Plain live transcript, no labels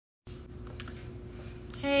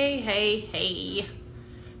Hey,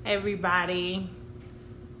 everybody.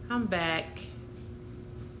 I'm back.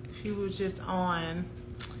 If you were just on,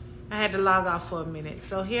 I had to log off for a minute.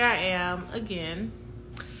 So here I am again.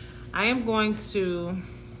 I am going to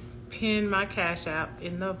pin my Cash App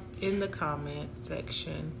in the comment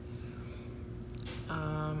section.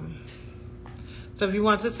 So if you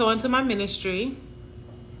want to sow into my ministry,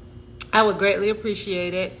 I would greatly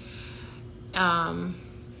appreciate it. And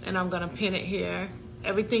I'm going to pin it here.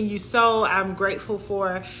 Everything you sow, I'm grateful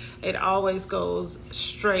for. It always goes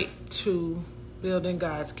straight to building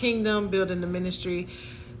God's kingdom, building the ministry.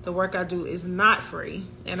 The work I do is not free,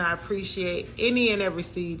 and I appreciate any and every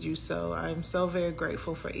seed you sow. I'm so very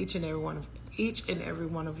grateful for each and every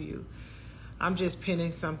one of you. I'm just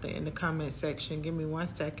pinning something in the comment section. Give me 1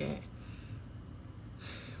 second.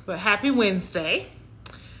 But happy Wednesday.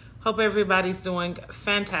 Hope everybody's doing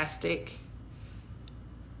fantastic.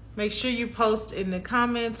 Make sure you post in the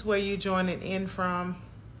comments where you're joining in from.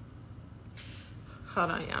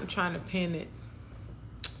 Hold on, I'm trying to pin it.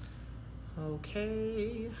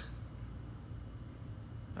 Okay,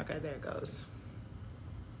 there it goes.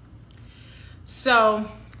 So,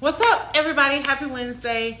 what's up, everybody? Happy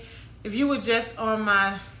Wednesday. If you were just on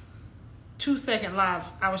my 2-second live,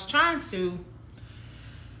 I was trying to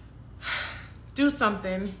do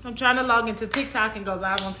something. I'm trying to log into TikTok and go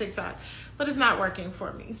live on TikTok, but it's not working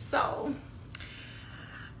for me. So,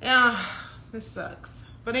 yeah, this sucks.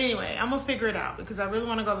 But anyway, I'm going to figure it out because I really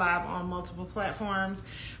want to go live on multiple platforms.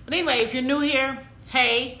 But anyway, if you're new here,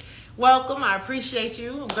 hey, welcome. I appreciate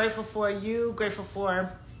you. I'm grateful for you. Grateful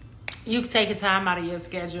for you taking time out of your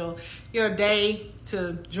schedule, your day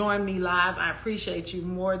to join me live. I appreciate you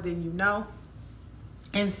more than you know.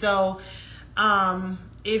 And so,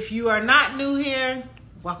 if you are not new here,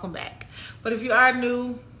 welcome back. But if you are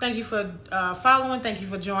new, thank you for following. Thank you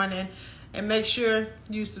for joining. And make sure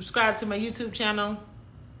you subscribe to my YouTube channel.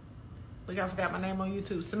 Look, I forgot my name on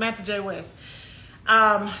YouTube. Samantha J. West.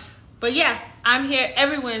 But yeah, I'm here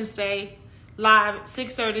every Wednesday, live,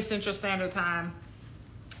 6:30 Central Standard Time,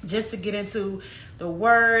 just to get into the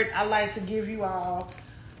word. I like to give you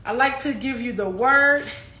the word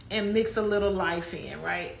and mix a little life in,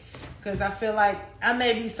 right? Because I feel like I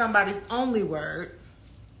may be somebody's only word.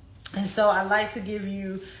 And so I like to give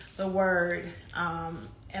you the word.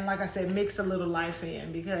 And like I said, mix a little life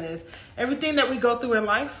in, because everything that we go through in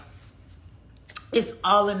life, it's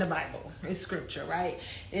all in the Bible. It's scripture, right?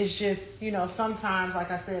 It's just, sometimes,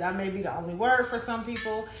 like I said, I may be the only word for some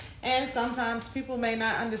people, and sometimes people may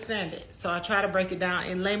not understand it. So I try to break it down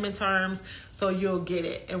in layman terms so you'll get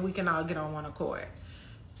it and we can all get on one accord.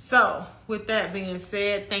 So with that being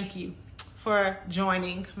said, thank you for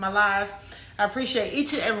joining my live. I appreciate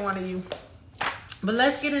each and every one of you. But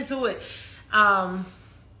let's get into it.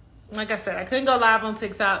 Like I said, I couldn't go live on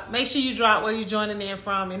TikTok. Make sure you drop where you're joining in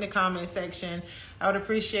from in the comment section. I would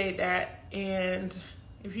appreciate that. And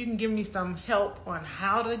if you can give me some help on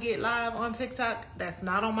how to get live on TikTok that's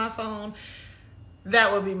not on my phone,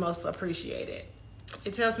 that would be most appreciated.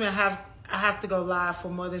 It tells me I have to go live for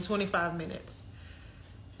more than 25 minutes,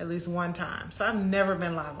 at least one time. So I've never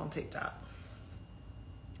been live on TikTok.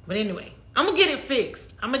 But anyway, I'm going to get it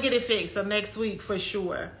fixed. So next week for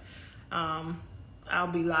sure, I'll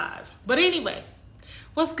be live. But anyway,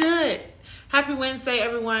 what's good? Happy Wednesday,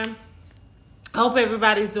 everyone. I hope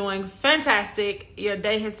everybody's doing fantastic. Your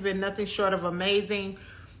day has been nothing short of amazing.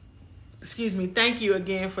 Excuse me. Thank you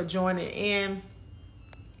again for joining in.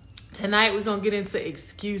 Tonight, we're going to get into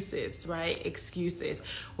excuses, right? Excuses.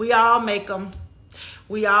 We all make them.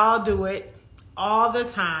 We all do it all the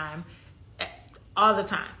time. All the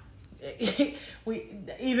time.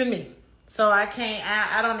 Even me. So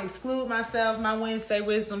I don't exclude myself. My Wednesday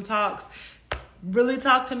Wisdom Talks really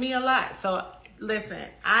talk to me a lot. So listen,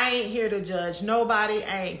 I ain't here to judge nobody.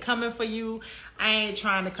 I ain't coming for you. I ain't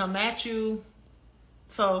trying to come at you.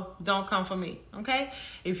 So don't come for me, okay?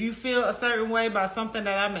 If you feel a certain way about something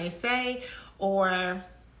that I may say or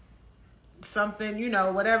something,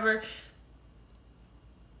 whatever,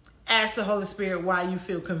 ask the Holy Spirit why you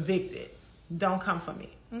feel convicted. Don't come for me,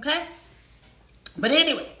 okay? But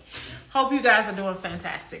anyway, hope you guys are doing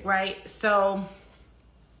fantastic, right? So,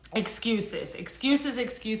 excuses.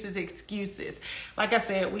 Like I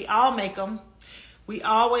said, we all make them. We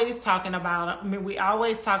always talking about them. We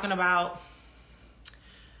always talking about,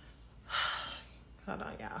 hold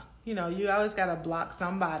on, y'all. You always got to block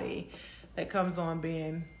somebody that comes on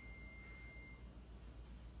being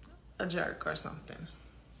a jerk or something.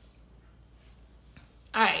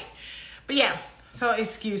 All right. But yeah. So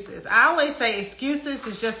excuses. I always say excuses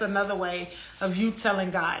is just another way of you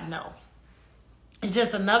telling God no. It's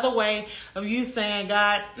just another way of you saying,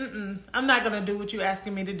 God, I'm not going to do what you're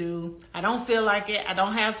asking me to do. I don't feel like it. I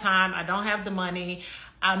don't have time. I don't have the money.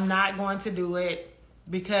 I'm not going to do it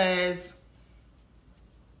because,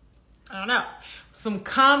 I don't know. Some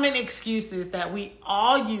common excuses that we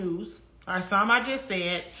all use are some I just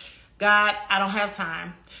said. God, I don't have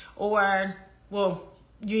time. Or, well,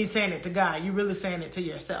 you ain't saying it to God. You're really saying it to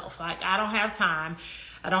yourself. Like, I don't have time.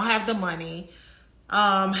 I don't have the money.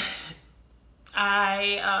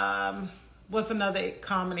 What's another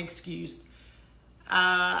common excuse?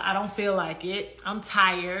 I don't feel like it. I'm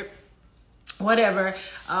tired. Whatever.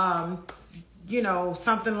 Something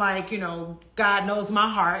like, God knows my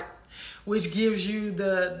heart, which gives you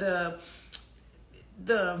the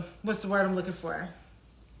what's the word I'm looking for?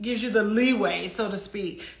 Gives you the leeway, so to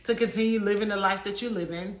speak, to continue living the life that you live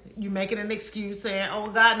in. You make it an excuse saying, oh,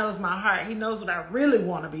 God knows my heart. He knows what I really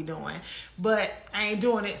want to be doing, but I ain't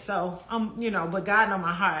doing it. So but God knows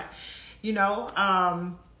my heart.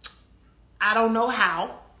 I don't know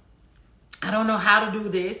how. I don't know how to do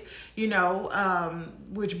this,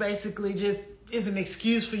 which basically just is an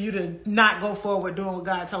excuse for you to not go forward doing what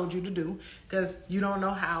God told you to do because you don't know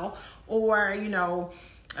how. Or,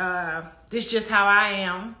 this is just how I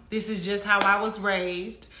am. This is just how I was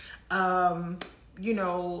raised. When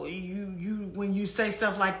you say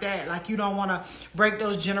stuff like that, like you don't want to break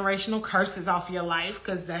those generational curses off your life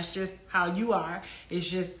because that's just how you are. It's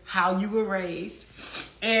just how you were raised.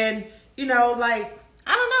 And, I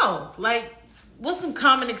don't know, like what's some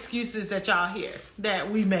common excuses that y'all hear that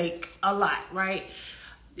we make a lot, right?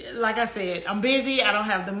 Like I said, I'm busy. I don't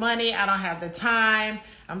have the money. I don't have the time.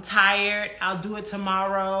 I'm tired. I'll do it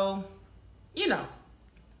tomorrow.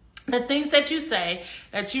 The things that you say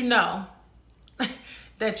that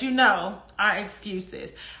are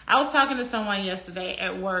excuses. I was talking to someone yesterday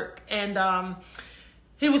at work, and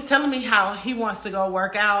he was telling me how he wants to go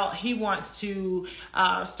work out. He wants to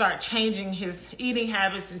start changing his eating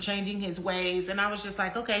habits and changing his ways. And I was just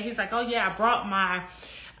like, okay. He's like, oh yeah, I brought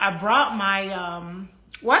my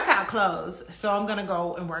workout clothes, so I'm gonna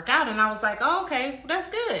go and work out. And I was like, oh, okay, that's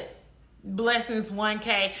good. Blessings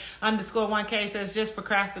 1K_1K says just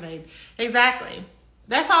procrastinate. Exactly.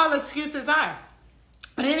 That's all excuses are.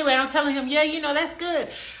 But anyway, I'm telling him, yeah, that's good.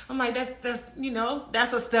 I'm like,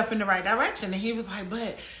 that's a step in the right direction. And he was like,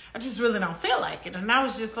 but I just really don't feel like it. And I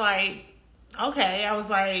was just like, okay. I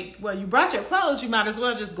was like, well, you brought your clothes. You might as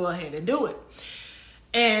well just go ahead and do it.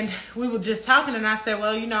 And we were just talking, and I said,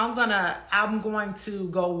 well, I'm going to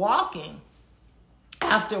go walking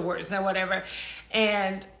afterwards and whatever.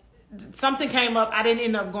 And something came up. I didn't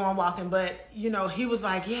end up going walking, but, he was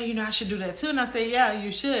like, yeah, I should do that too. And I said, yeah,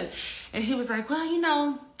 you should. And he was like,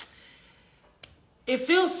 well, it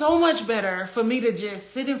feels so much better for me to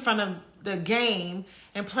just sit in front of the game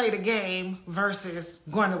and play the game versus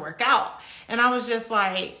going to work out. And I was just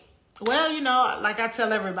like, well, like I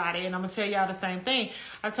tell everybody, and I'm going to tell y'all the same thing.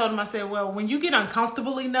 I told him, I said, well, when you get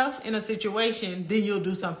uncomfortable enough in a situation, then you'll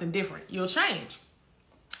do something different. You'll change.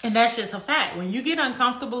 And that's just a fact. When you get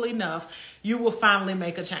uncomfortable enough, you will finally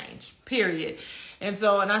make a change, period. And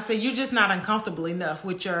I said, you're just not uncomfortable enough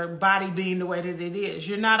with your body being the way that it is.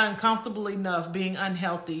 You're not uncomfortable enough being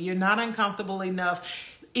unhealthy. You're not uncomfortable enough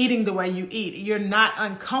eating the way you eat. You're not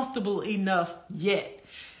uncomfortable enough yet.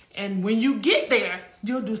 And when you get there,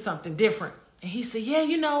 you'll do something different. And he said, yeah,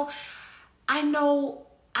 I know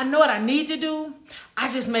what I need to do.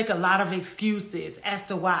 I just make a lot of excuses as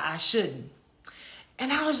to why I shouldn't.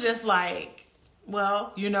 And I was just like,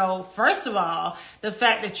 well, first of all, the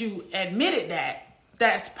fact that you admitted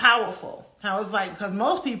that's powerful. I was like, because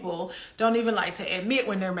most people don't even like to admit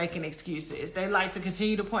when they're making excuses. They like to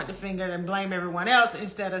continue to point the finger and blame everyone else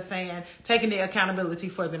instead of taking the accountability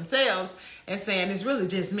for themselves and saying it's really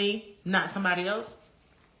just me, not somebody else.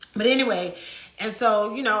 But anyway, and so,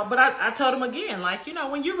 but I told him again, like,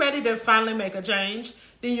 when you're ready to finally make a change,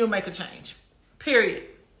 then you'll make a change, period.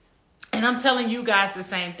 And I'm telling you guys the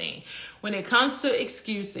same thing. When it comes to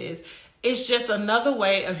excuses, it's just another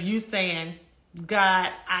way of you saying,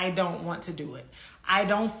 God, I don't want to do it. I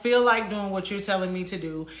don't feel like doing what you're telling me to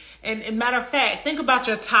do. And matter of fact, think about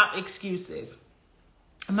your top excuses.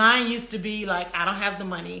 Mine used to be like, I don't have the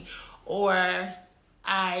money, or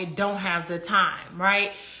I don't have the time,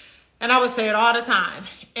 right? And I would say it all the time.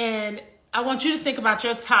 And I want you to think about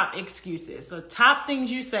your top excuses, the top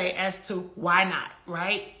things you say as to why not,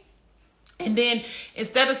 right? And then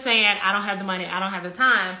instead of saying, I don't have the money, I don't have the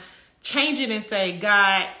time, change it and say,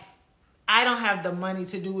 God, I don't have the money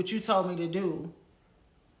to do what you told me to do.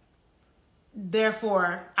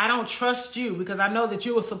 Therefore, I don't trust you because I know that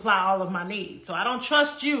you will supply all of my needs. So I don't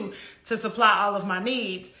trust you to supply all of my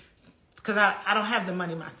needs. because I don't have the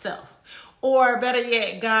money myself. Or better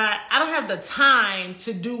yet, God, I don't have the time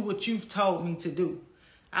to do what you've told me to do.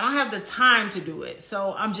 I don't have the time to do it,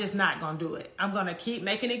 so I'm just not going to do it. I'm going to keep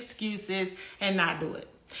making excuses and not do it.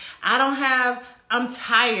 I'm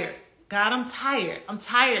tired. God, I'm tired. I'm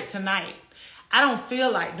tired tonight. I don't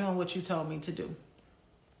feel like doing what you told me to do.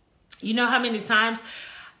 You know how many times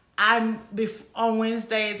on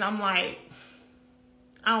Wednesdays, I'm like,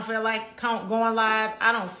 I don't feel like going live.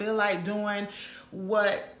 I don't feel like doing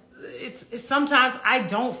it's sometimes I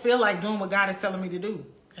don't feel like doing what God is telling me to do.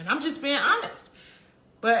 And I'm just being honest.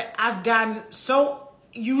 But I've gotten so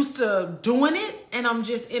used to doing it, and I'm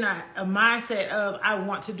just in a mindset of I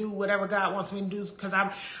want to do whatever God wants me to do because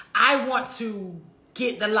I want to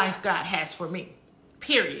get the life God has for me.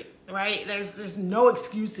 Period. Right? There's no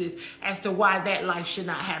excuses as to why that life should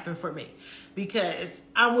not happen for me, because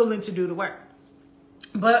I'm willing to do the work.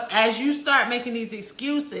 But as you start making these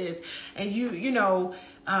excuses and you know,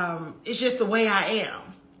 it's just the way I am.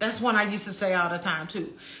 That's one I used to say all the time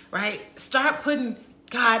too, right? Start putting,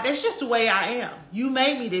 God, that's just the way I am. You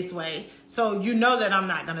made me this way, so you know that I'm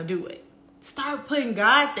not going to do it. Start putting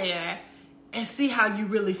God there and see how you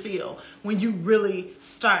really feel when you really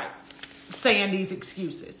start saying these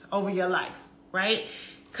excuses over your life, right?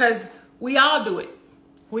 Because we all do it.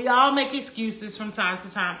 We all make excuses from time to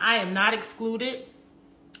time. I am not excluded,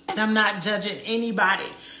 and I'm not judging anybody,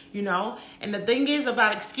 you know? And the thing is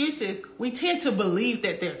about excuses, we tend to believe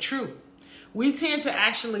that they're true. We tend to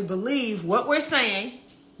actually believe what we're saying,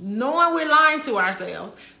 knowing we're lying to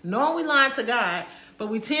ourselves, knowing we're lying to God, but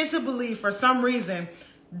we tend to believe for some reason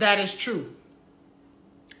that is true.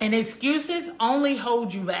 And excuses only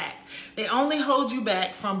hold you back. They only hold you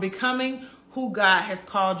back from becoming who God has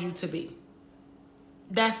called you to be.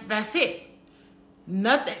 That's it.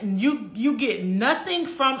 Nothing. You get nothing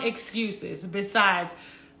from excuses besides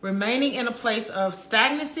remaining in a place of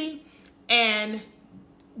stagnancy and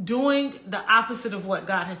doing the opposite of what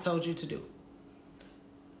God has told you to do.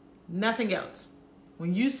 Nothing else.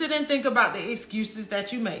 When you sit and think about the excuses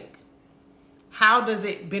that you make, how does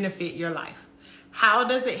it benefit your life? How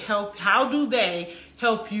does it help? How do they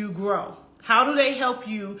help you grow? How do they help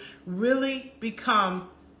you really become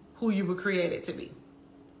who you were created to be?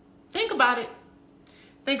 Think about it.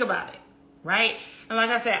 Think about it, right? And like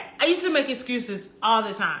I said, I used to make excuses all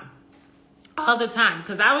the time. All the time,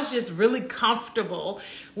 because I was just really comfortable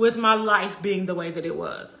with my life being the way that it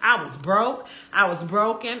was. I was broke. I was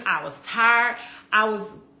broken. I was tired. I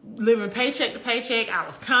was living paycheck to paycheck. I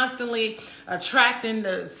was constantly attracting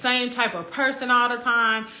the same type of person all the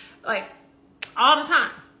time, like all the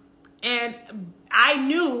time. And I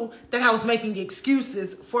knew that I was making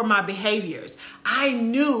excuses for my behaviors. I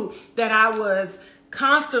knew that I was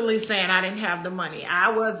constantly saying I didn't have the money. I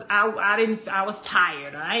was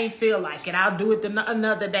tired. Or I didn't feel like it. I'll do it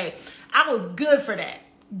another day. I was good for that.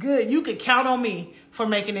 Good. You could count on me for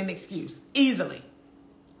making an excuse easily,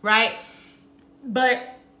 right?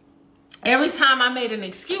 But every time I made an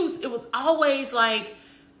excuse, it was always like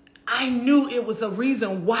I knew it was a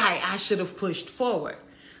reason why I should have pushed forward.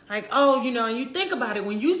 Like, oh, you know, you think about it,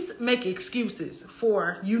 when you make excuses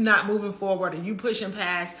for you not moving forward or you pushing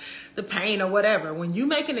past the pain or whatever, when you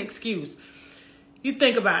make an excuse, you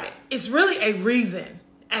think about it. It's really a reason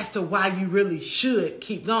as to why you really should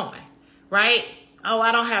keep going, right? Oh,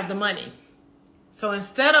 I don't have the money. So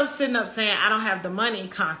instead of sitting up saying, I don't have the money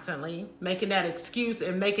constantly, making that excuse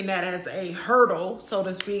and making that as a hurdle, so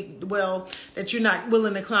to speak, well, that you're not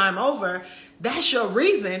willing to climb over, that's your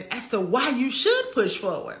reason as to why you should push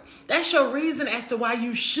forward. That's your reason as to why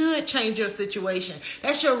you should change your situation.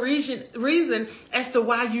 That's your reason as to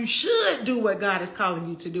why you should do what God is calling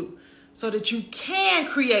you to do, so that you can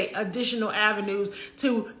create additional avenues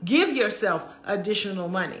to give yourself additional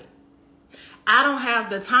money. I don't have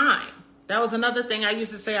the time. That was another thing I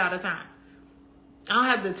used to say all the time. I don't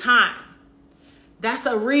have the time. That's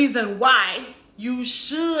a reason why you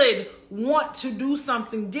should want to do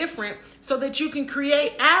something different, so that you can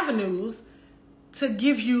create avenues to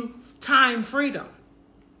give you time freedom.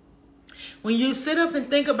 When you sit up and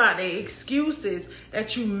think about the excuses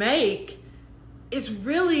that you make, it's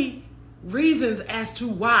really reasons as to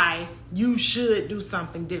why you should do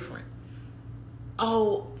something different.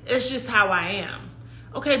 Oh, it's just how I am.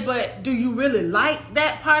 Okay, but do you really like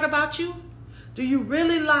that part about you? Do you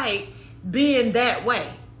really like being that way?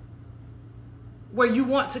 Where you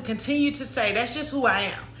want to continue to say, that's just who I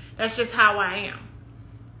am. That's just how I am.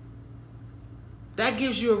 That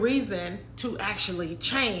gives you a reason to actually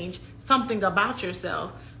change something about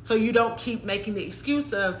yourself, so you don't keep making the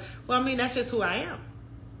excuse of, well, I mean, that's just who I am.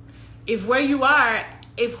 If where you are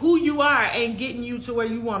if who you are ain't getting you to where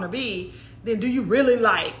you want to be, then do you really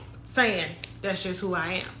like saying, that's just who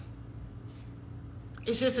I am?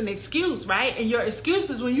 It's just an excuse, right? And your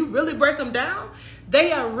excuses, when you really break them down,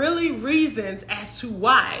 they are really reasons as to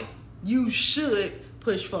why you should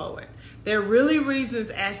push forward. They're really reasons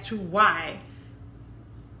as to why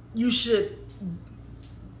you should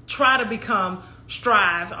try to become,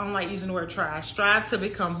 strive, I don't like using the word try, strive to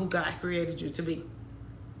become who God created you to be.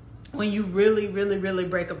 When you really, really, really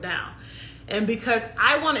break them down. And because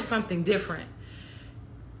I wanted something different,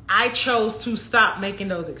 I chose to stop making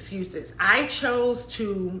those excuses. I chose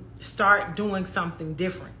to start doing something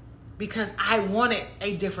different because I wanted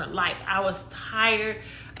a different life. I was tired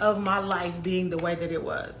of my life being the way that it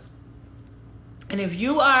was. And if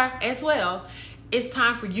you are as well, it's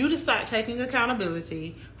time for you to start taking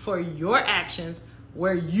accountability for your actions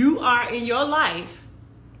where you are in your life.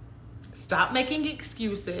 Stop making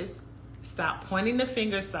excuses. Stop pointing the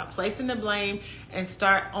finger. Stop placing the blame. And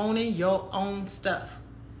start owning your own stuff.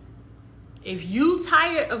 If you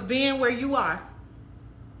tired of being where you are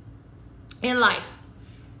in life,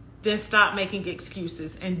 then stop making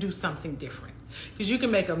excuses and do something different. Because you can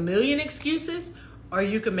make 1,000,000 excuses or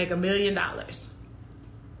you can make $1 million.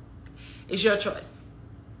 It's your choice.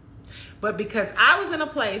 But because I was in a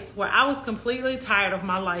place where I was completely tired of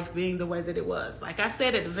my life being the way that it was. Like I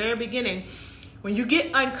said at the very beginning, when you get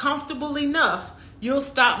uncomfortable enough, you'll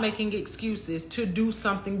stop making excuses to do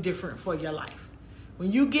something different for your life.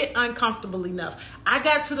 When you get uncomfortable enough, I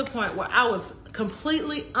got to the point where I was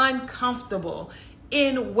completely uncomfortable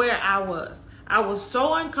in where I was. I was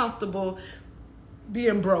so uncomfortable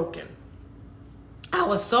being broken. I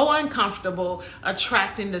was so uncomfortable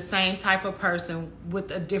attracting the same type of person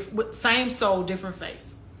with same soul, different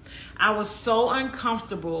face. I was so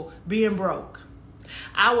uncomfortable being broke.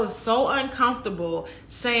 I was so uncomfortable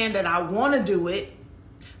saying that I want to do it,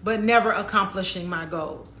 but never accomplishing my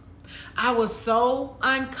goals. I was so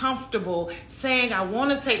uncomfortable saying I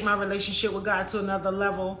want to take my relationship with God to another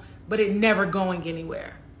level, but it never going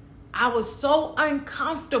anywhere. I was so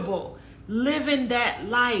uncomfortable living that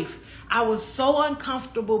life. I was so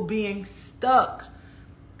uncomfortable being stuck.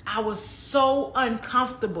 I was so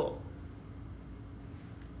uncomfortable.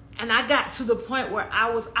 And I got to the point where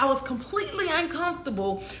I was completely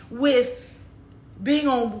uncomfortable with being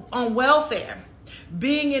on welfare,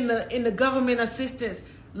 being in the government assistance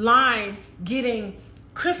line, getting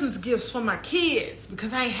Christmas gifts for my kids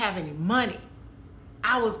because I ain't have any money.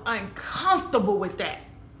 I was uncomfortable with that.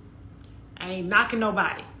 I ain't knocking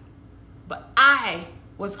nobody, but I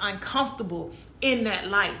was uncomfortable in that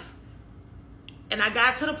life. And I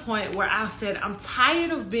got to the point where I said, I'm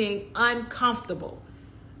tired of being uncomfortable.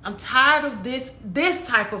 I'm tired of this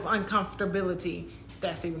type of uncomfortability. If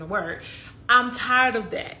that's even a word. I'm tired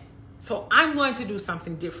of that. So I'm going to do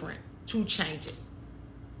something different to change it.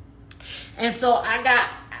 And so I got,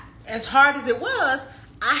 as hard as it was,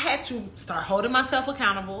 I had to start holding myself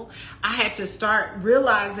accountable. I had to start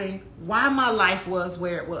realizing why my life was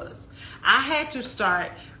where it was. I had to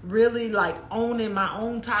start really like owning my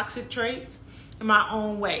own toxic traits and my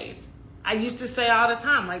own ways. I used to say all the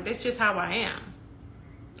time, like, that's just how I am.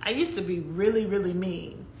 I used to be really, really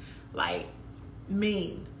mean, like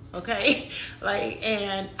mean, okay?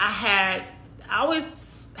 And I always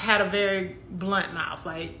had a very blunt mouth.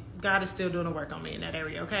 Like, God is still doing the work on me in that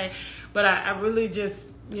area, okay? But I really just,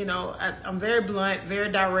 I'm very blunt,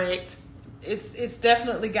 very direct. It's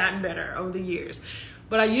definitely gotten better over the years.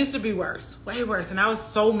 But I used to be worse, way worse. And I was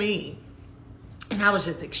so mean. And I was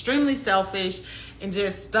just extremely selfish and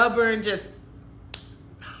just stubborn, just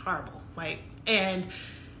horrible. And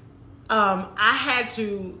I had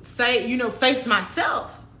to say, face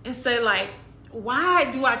myself and say, like,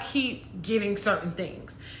 why do I keep getting certain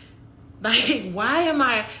things? Like, why am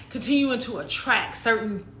I continuing to attract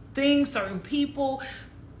certain things, certain people,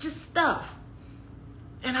 just stuff?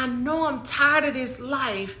 And I know I'm tired of this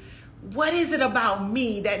life. What is it about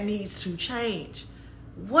me that needs to change?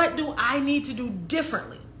 What do I need to do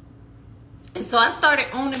differently? And so I started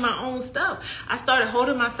owning my own stuff. I started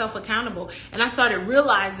holding myself accountable. And I started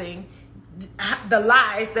realizing the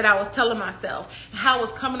lies that I was telling myself. How I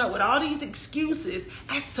was coming up with all these excuses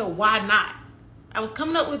as to why not. I was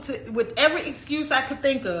coming up with every excuse I could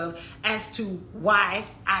think of as to why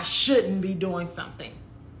I shouldn't be doing something.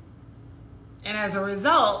 And as a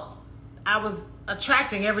result, I was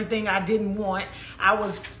attracting everything I didn't want. I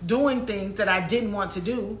was doing things that I didn't want to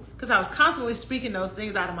do because I was constantly speaking those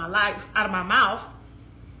things out of my life, out of my mouth.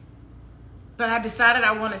 But I decided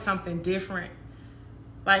I wanted something different.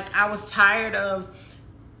 Like, I was tired of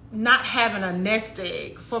not having a nest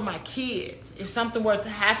egg for my kids. If something were to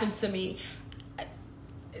happen to me,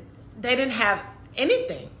 they didn't have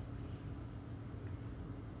anything.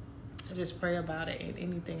 I just pray about it. And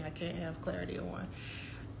anything I can't have clarity on.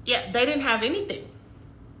 Yeah, they didn't have anything.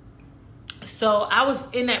 So I was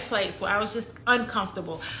in that place where I was just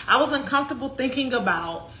uncomfortable. I was uncomfortable thinking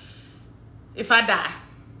about, if I die,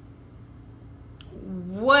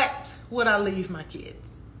 what would I leave my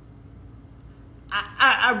kids?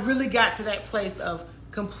 I really got to that place of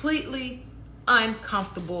completely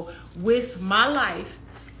uncomfortable with my life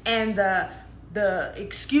and the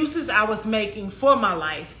excuses I was making for my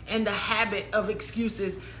life and the habit of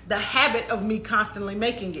excuses, the habit of me constantly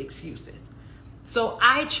making excuses. So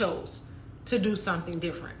I chose to do something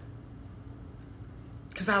different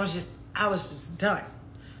because I was just done.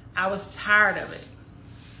 I was tired of it.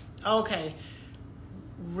 Okay,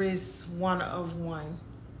 Riz 1 of 1.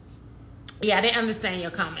 Yeah, I didn't understand your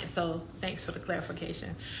comment, so thanks for the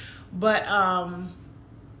clarification. But I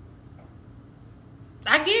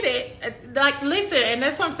get it. Like, listen, and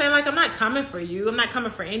that's what I'm saying. Like, I'm not coming for you. I'm not coming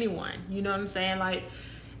for anyone. You know what I'm saying? Like,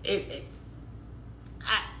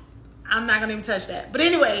 I'm not gonna even touch that. But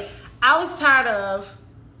anyway, I was tired of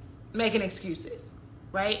making excuses,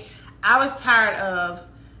 right? I was tired of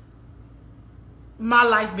my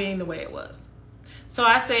life being the way it was. So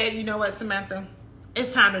I said, you know what, Samantha?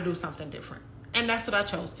 It's time to do something different. And that's what I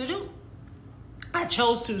chose to do. I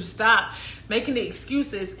chose to stop making the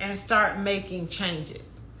excuses and start making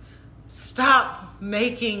changes. Stop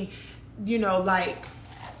making,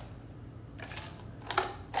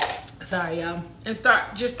 sorry, y'all. And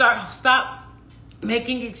stop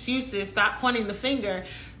making excuses. Stop pointing the finger.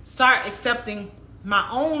 Start accepting my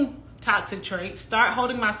own toxic traits. Start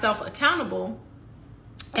holding myself accountable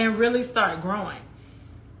and really start growing.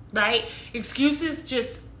 Right? Excuses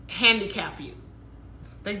just handicap you.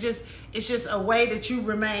 It's just a way that you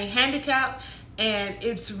remain handicapped, and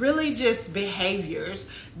it's really just behaviors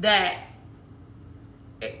that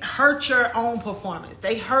hurt your own performance.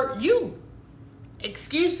 They hurt you.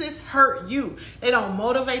 Excuses hurt you. They don't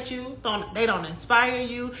motivate you. They don't inspire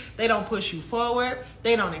you. They don't push you forward.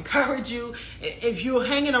 They don't encourage you. If you're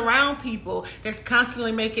hanging around people that's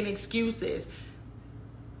constantly making excuses,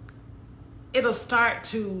 you'll start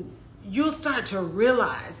to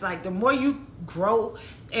realize, like, the more you grow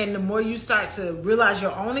and the more you start to realize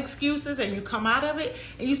your own excuses and you come out of it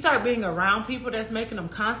and you start being around people that's making them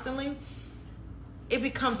constantly, it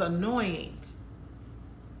becomes annoying.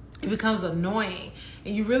 It becomes annoying.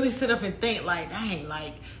 And you really sit up and think, like, dang,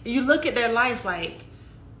 like, you look at their life like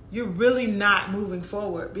you're really not moving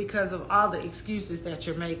forward because of all the excuses that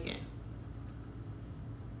you're making.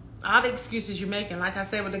 All the excuses you're making. Like I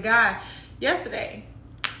said with the guy yesterday,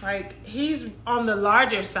 like, he's on the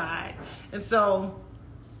larger side. And so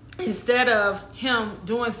instead of him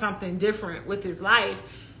doing something different with his life,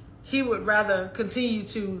 he would rather continue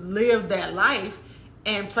to live that life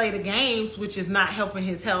and play the games, which is not helping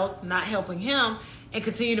his health, not helping him, and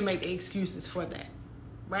continue to make the excuses for that,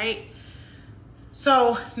 right?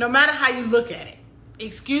 So no matter how you look at it,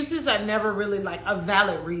 excuses are never really like a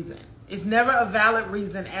valid reason. It's never a valid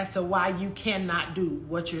reason as to why you cannot do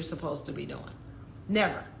what you're supposed to be doing.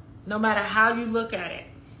 Never. No matter how you look at it.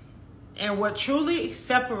 And what truly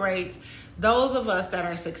separates those of us that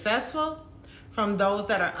are successful from those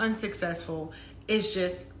that are unsuccessful is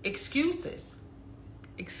just excuses.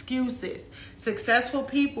 Excuses. Successful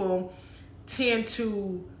people tend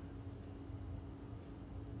to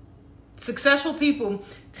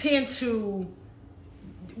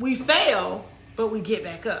we fail, but we get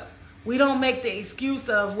back up. We don't make the excuse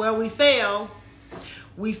of, well, we fail,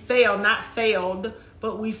 not failed,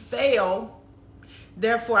 but we fail,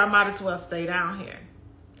 therefore I might as well stay down here.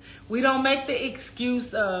 We don't make the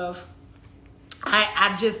excuse of,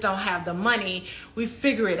 I just don't have the money. We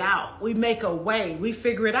figure it out. We make a way. We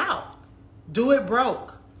figure it out. Do it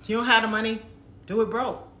broke. You don't have the money, do it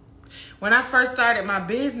broke. When I first started my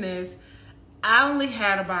business, I only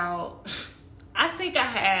had I think I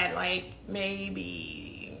had like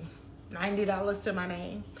maybe $90 to my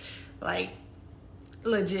name. Like,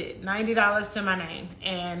 legit, $90 to my name.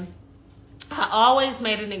 And I always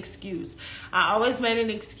made an excuse. I always made an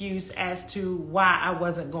excuse as to why I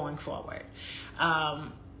wasn't going forward.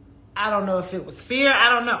 I don't know if it was fear. I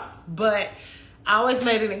don't know. But I always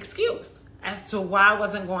made an excuse as to why I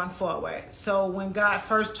wasn't going forward. So when God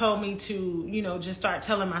first told me to, just start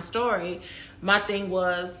telling my story, my thing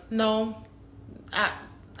was, no, I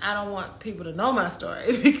don't want people to know my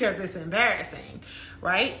story because it's embarrassing,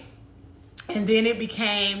 right? And then it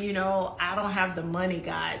became, you know, I don't have the money,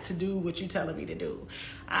 God, to do what you're telling me to do.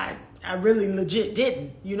 I really legit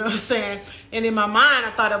didn't, you know what I'm saying? And in my mind,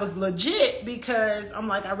 I thought it was legit because I'm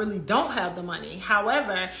like, I really don't have the money.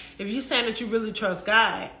 However, if you're saying that you really trust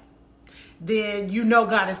God, then you know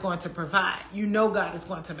God is going to provide. You know God is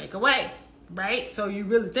going to make a way, right? So you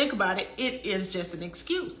really think about it, it is just an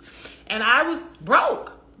excuse. And I was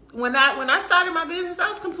broke. When I started my business, I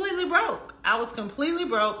was completely broke. I was completely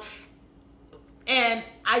broke. And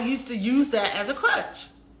I used to use that as a crutch.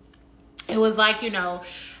 It was like, you know,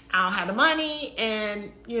 I don't have the money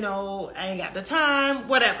and, you know, I ain't got the time,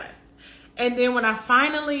 whatever. And then when I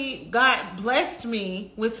finally, God blessed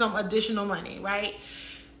me with some additional money, right?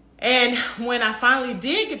 And when I finally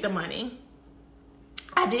did get the money,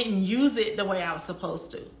 I didn't use it the way I was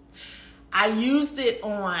supposed to. I used it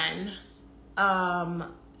on,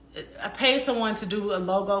 I paid someone to do a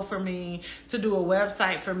logo for me, to do a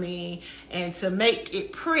website for me, and to make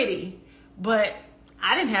it pretty, but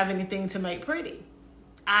I didn't have anything to make pretty.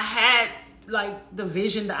 I had like the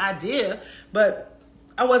vision, the idea, but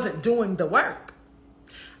I wasn't doing the work.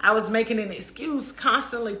 I was making an excuse,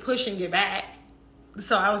 constantly pushing it back.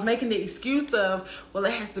 So I was making the excuse of, well,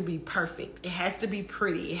 it has to be perfect. It has to be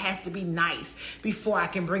pretty. It has to be nice before I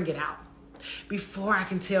can bring it out, before I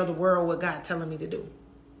can tell the world what God's telling me to do.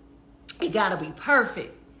 It got to be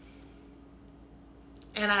perfect.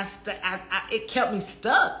 And it kept me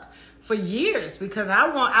stuck for years because I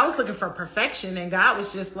was looking for perfection, and God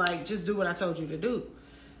was just like, just do what I told you to do.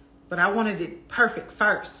 But I wanted it perfect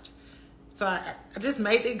first. So I just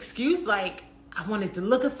made the excuse like, I want it to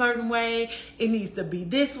look a certain way. It needs to be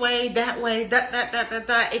this way, that way,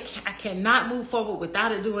 I cannot move forward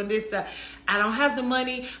without it doing this. I don't have the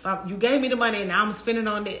money, but you gave me the money and now I'm spending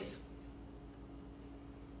on this.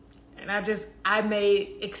 And I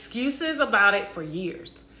made excuses about it for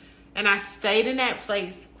years. And I stayed in that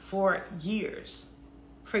place for years.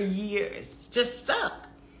 Just stuck.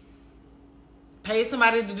 Paid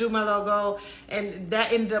somebody to do my logo, and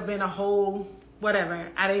that ended up being a whole whatever.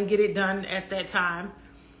 I didn't get it done at that time.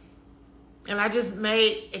 And I just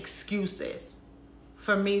made excuses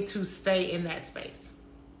for me to stay in that space.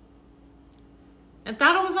 And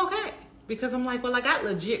thought it was okay. Because I'm like, well, I got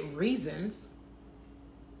legit reasons.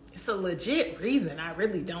 It's a legit reason I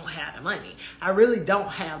really don't have the money. I really don't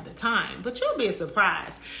have the time. But you'll be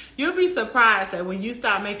surprised. You'll be surprised that when you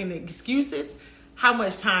start making the excuses, how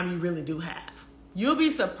much time you really do have. You'll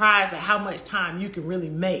be surprised at how much time you can really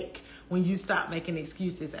make when you stop making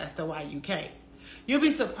excuses as to why you can't. You'll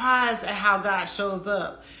be surprised at how God shows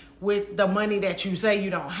up with the money that you say you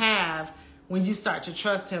don't have when you start to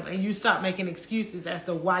trust him and you stop making excuses as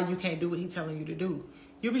to why you can't do what he's telling you to do.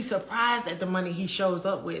 You'll be surprised at the money he shows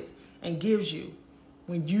up with and gives you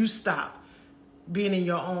when you stop being in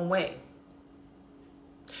your own way.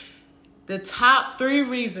 The top 3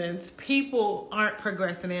 reasons people aren't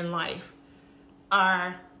progressing in life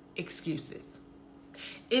are excuses.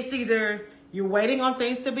 It's either you're waiting on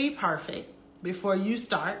things to be perfect before you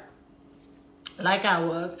start, like I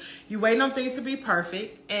was. You're waiting on things to be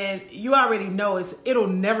perfect, and you already know it'll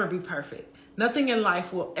never be perfect. Nothing in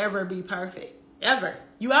life will ever be perfect, ever.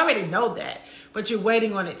 You already know that, but you're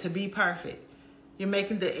waiting on it to be perfect. You're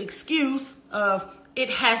making the excuse of it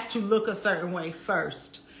has to look a certain way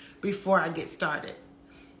first before I get started.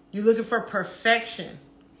 You're looking for perfection.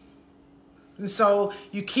 And so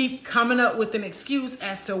you keep coming up with an excuse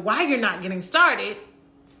as to why you're not getting started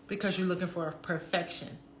because you're looking for perfection.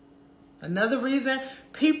 Another reason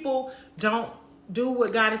people don't do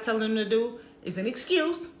what God is telling them to do is an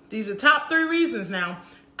excuse. These are top 3 reasons now.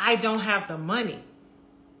 I don't have the money.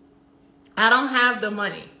 I don't have the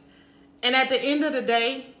money. And at the end of the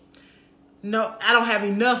day, no, I don't have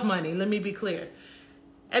enough money. Let me be clear.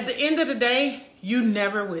 At the end of the day, you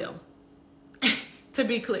never will. To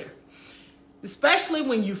be clear. Especially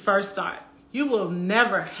when you first start. You will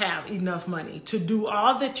never have enough money to do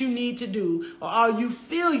all that you need to do or all you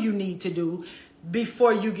feel you need to do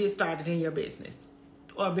before you get started in your business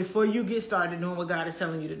or before you get started doing what God is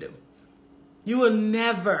telling you to do. You will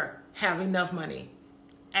never have enough money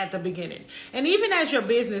at the beginning. And even as your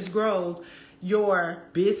business grows, your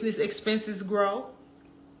business expenses grow,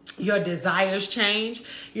 your desires change,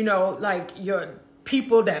 you know, like your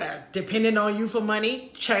people that are dependent on you for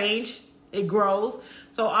money change. It grows.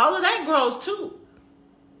 So all of that grows too.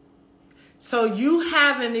 So you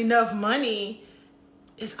having enough money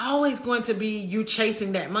is always going to be you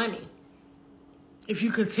chasing that money if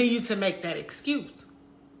you continue to make that excuse.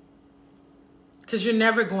 Because you're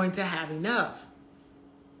never going to have enough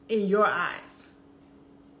in your eyes.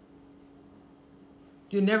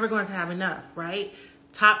 You're never going to have enough, right?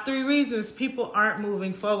 Top 3 reasons people aren't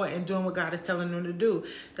moving forward and doing what God is telling them to do.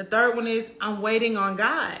 The third one is, I'm waiting on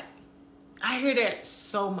God. I hear that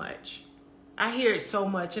so much. I hear it so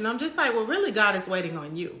much. And I'm just like, well, really, God is waiting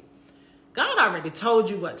on you. God already told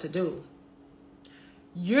you what to do.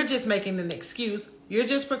 You're just making an excuse. You're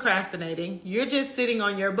just procrastinating. You're just sitting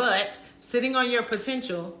on your butt, sitting on your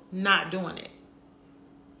potential, not doing it.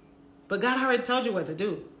 But God already told you what to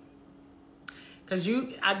do. Because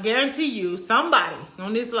I guarantee you, somebody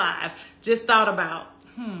on this live just thought about,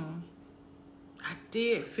 I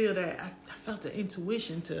did feel that. I felt the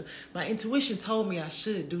intuition my intuition told me I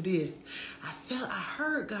should do this. I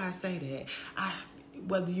heard God say that.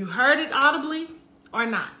 Whether you heard it audibly or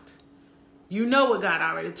not, you know what God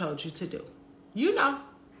already told you to do. You know.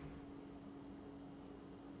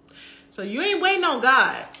 So you ain't waiting on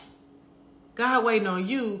God. God waiting on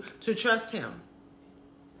you to trust him.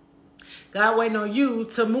 God waiting on you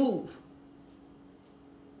to move.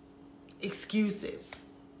 Excuses.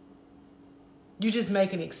 You just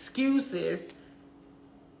making excuses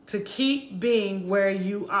to keep being where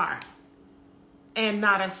you are. And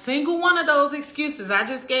not a single one of those excuses I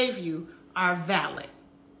just gave you are valid.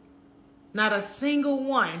 Not a single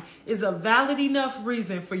one is a valid enough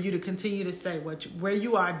reason for you to continue to stay where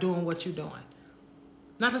you are doing what you're doing.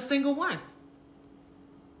 Not a single one.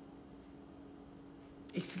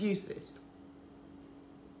 Excuses.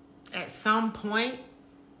 At some point,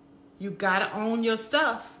 you got to own your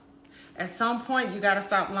stuff. At some point, you got to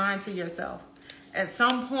stop lying to yourself. At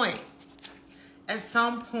some point,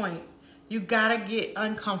 you got to get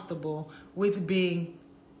uncomfortable with being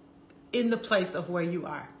in the place of where you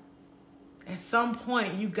are. At some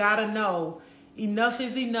point, you got to know enough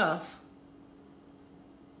is enough.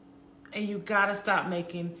 And you got to stop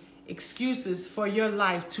making excuses for your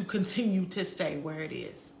life to continue to stay where it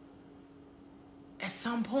is. At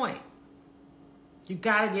some point, you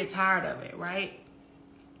got to get tired of it, right?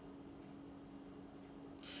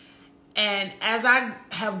 And as I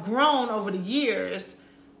have grown over the years,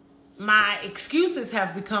 my excuses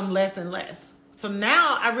have become less and less. So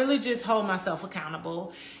now I really just hold myself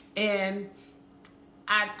accountable. And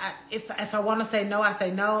if I want to say no, I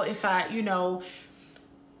say no. If I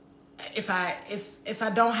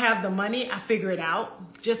don't have the money, I figure it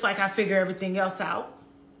out. Just like I figure everything else out.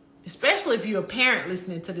 Especially if you're a parent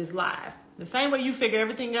listening to this live. The same way you figure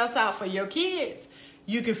everything else out for your kids,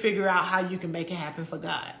 you can figure out how you can make it happen for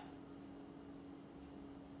God.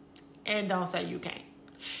 And don't say you can't.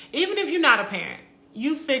 Even if you're not a parent,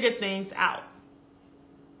 you figure things out.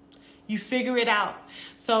 You figure it out.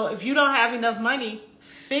 So if you don't have enough money,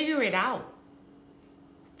 figure it out.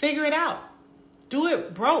 Figure it out. Do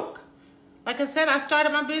it broke. Like I said, I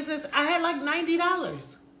started my business. I had like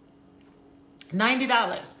 $90.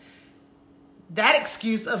 $90. That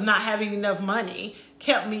excuse of not having enough money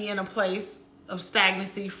kept me in a place of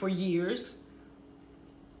stagnancy for years.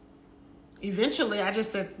 Eventually, I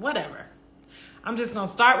just said, whatever. I'm just going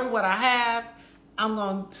to start with what I have. I'm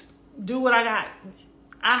going to do what I got.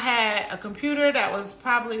 I had a computer that was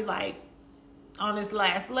probably like on its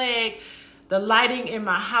last leg. The lighting in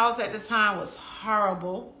my house at the time was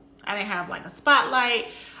horrible. I didn't have like a spotlight.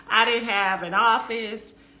 I didn't have an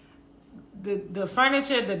office. The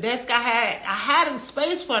furniture, the desk I had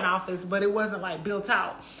space for an office, but it wasn't like built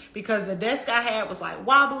out because the desk I had was like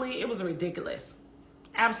wobbly. It was ridiculous.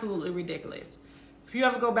 Absolutely ridiculous. If you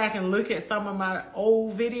ever go back and look at some of my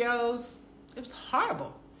old videos, it was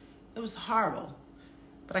horrible. It was horrible.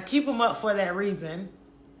 But I keep them up for that reason,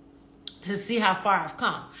 to see how far I've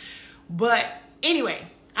come. But anyway,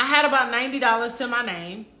 I had about $90 to my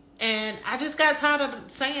name, and I just got tired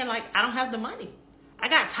of saying, like, I don't have the money. I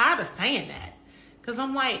got tired of saying that. Because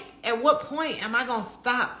I'm like, at what point am I going to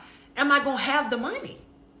stop? Am I going to have the money?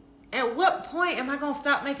 At what point am I going to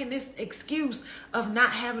stop making this excuse of not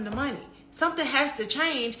having the money? Something has to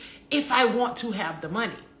change if I want to have the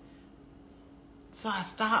money. So I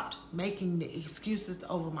stopped making the excuses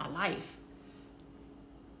over my life.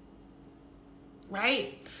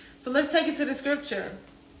 Right? So let's take it to the scripture.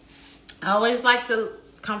 I always like to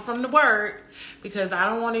come from the word because I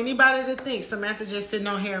don't want anybody to think Samantha just sitting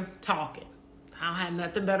on here talking. I don't have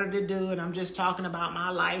nothing better to do and I'm just talking about my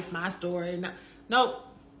life, my story. Nope.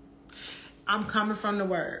 I'm coming from the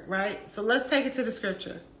word, right? So let's take it to the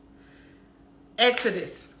scripture.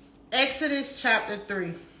 Exodus chapter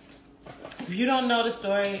 3. If you don't know the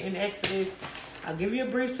story in Exodus, I'll give you a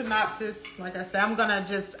brief synopsis. Like I said,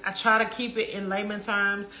 I try to keep it in layman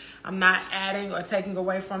terms. I'm not adding or taking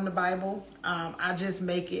away from the Bible. I just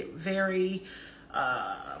make it very,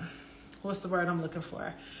 what's the word I'm looking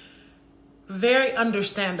for? Very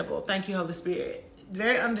understandable. Thank you, Holy Spirit.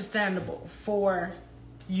 Very understandable for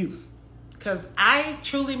you. Because I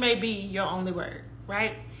truly may be your only word,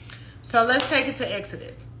 right? So let's take it to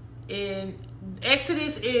Exodus. In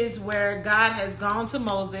Exodus is where God has gone to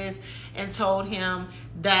Moses and told him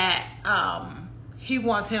that he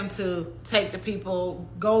wants him to take the people,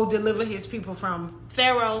 go deliver his people from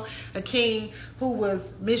Pharaoh, a king who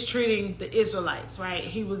was mistreating the Israelites, right?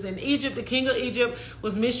 He was in Egypt. The king of Egypt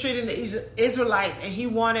was mistreating the Israelites, and he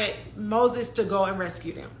wanted Moses to go and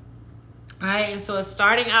rescue them, right? And so it's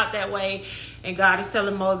starting out that way, and God is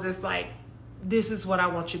telling Moses, like, this is what I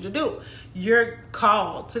want you to do. You're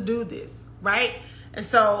called to do this, right? And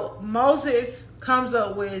so Moses comes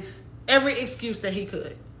up with every excuse that he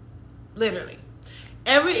could, literally.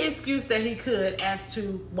 Every excuse that he could as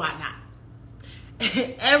to why not.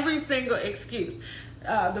 Every single excuse.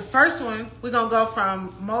 The first one, we're going to go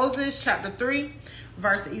from Moses chapter 3,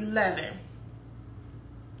 verse 11.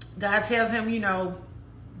 God tells him,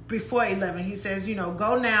 before 11, he says,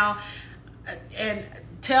 go now and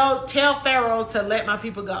tell Pharaoh to let my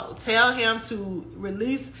people go. Tell him to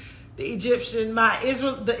release the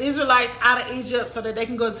the Israelites out of Egypt so that they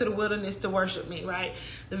can go to the wilderness to worship me, right?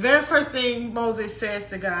 The very first thing Moses says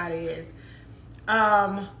to God is,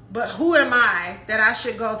 but who am I that I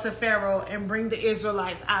should go to Pharaoh and bring the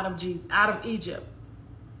Israelites out of Egypt?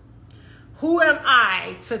 Who am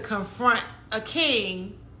I to confront a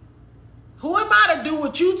king? Who am I to do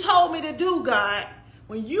what you told me to do, God?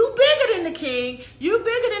 When you bigger than the king, you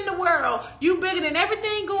bigger than the world, you bigger than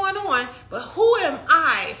everything going on, but who am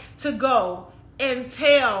I to go and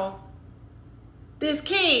tell this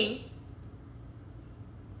king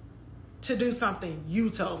to do something you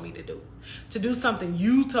told me to do, to do something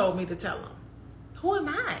you told me to tell him? Who am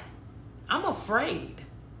I? I'm afraid.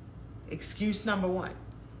 Excuse number one.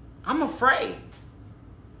 I'm afraid.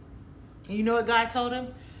 And you know what God told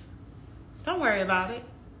him? Don't worry about it.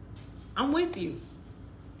 I'm with you.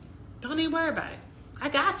 Don't even worry about it. I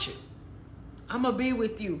got you. I'm going to be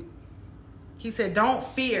with you. He said, don't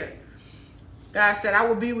fear. God said, I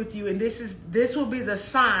will be with you. And this will be the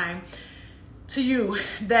sign to you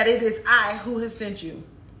that it is I who has sent you.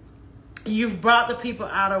 You've brought the people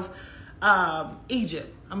out of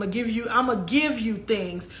Egypt. I'm going to give you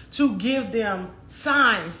things to give them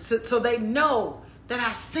signs so they know that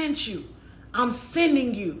I sent you. I'm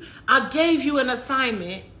sending you. I gave you an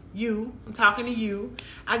assignment. I'm talking to you.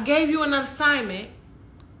 I gave you an assignment,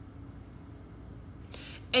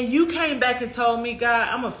 and you came back and told me, God,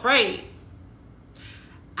 I'm afraid.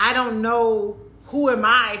 I don't know who am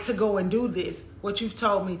I to go and do this, what you've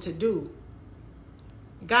told me to do.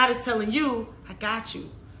 God is telling you, I got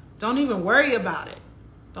you. Don't even worry about it.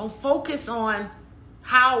 Don't focus on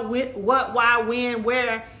how, what, why, when,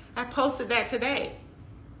 where. I posted that today.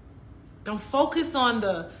 Don't focus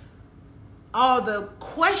on all the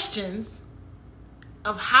questions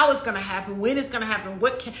of how it's going to happen, when it's going to happen,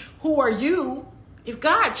 who are you? If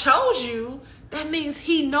God chose you, that means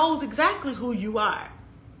he knows exactly who you are.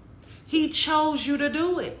 He chose you to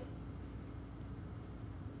do it.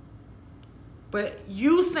 But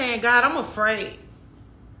you saying, God, I'm afraid.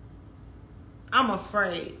 I'm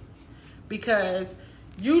afraid because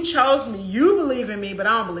you chose me. You believe in me, but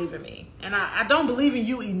I don't believe in me. And I don't believe in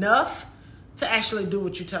you enough to actually do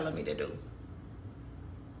what you're telling me to do.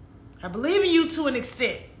 I believe in you to an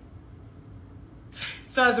extent.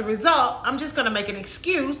 So as a result, I'm just going to make an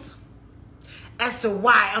excuse as to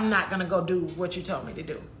why I'm not going to go do what you told me to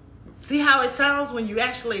do. See how it sounds when you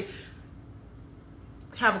actually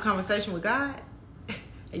have a conversation with God?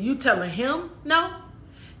 And you telling him no?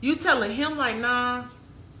 You telling him like, nah,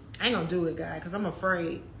 I ain't going to do it, God, because I'm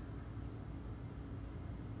afraid.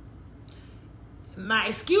 My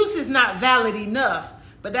excuse is not valid enough,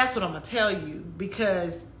 but that's what I'm going to tell you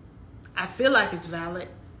because I feel like it's valid.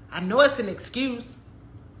 I know it's an excuse.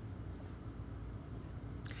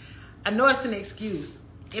 I know it's an excuse.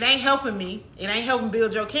 It ain't helping me. It ain't helping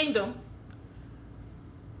build your kingdom.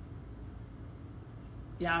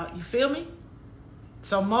 Y'all, you feel me?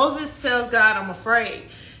 So Moses tells God, I'm afraid.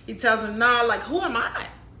 He tells him, nah, like, who am I?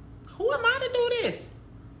 Who am I to do this?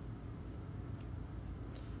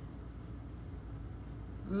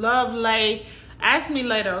 Lovely. Ask me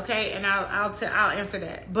later, okay? And I'll answer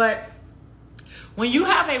that. But when you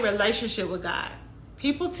have a relationship with God,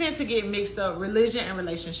 people tend to get mixed up religion and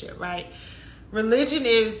relationship, right? Religion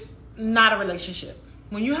is not a relationship.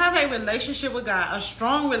 When you have a relationship with God, a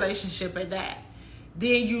strong relationship at that,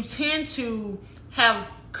 then you tend to have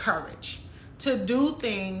courage to do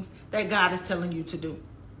things that God is telling you to do.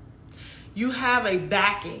 You have a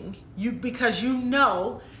backing because you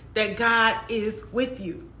know that God is with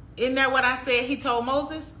you. Isn't that what I said he told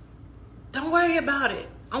Moses? Don't worry about it.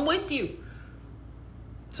 I'm with you.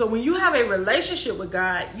 So when you have a relationship with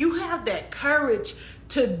God, you have that courage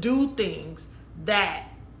to do things that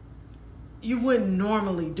you wouldn't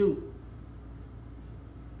normally do.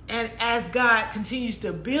 And as God continues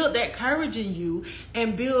to build that courage in you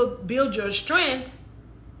and build your strength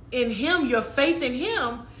in him, your faith in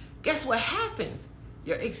him, guess what happens?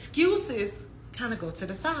 Your excuses kind of go to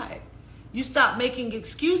the side. You stop making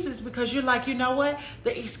excuses because you're like, you know what?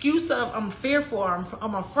 The excuse of I'm fearful,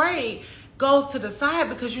 I'm afraid goes to the side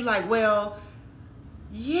because you're like, well,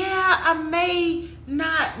 yeah, I may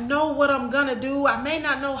not know what I'm going to do. I may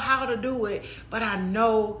not know how to do it, but I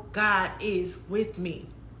know God is with me.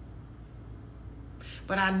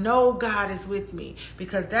 But I know God is with me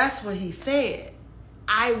because that's what he said.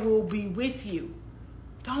 I will be with you.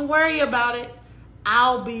 Don't worry about it.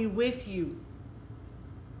 I'll be with you.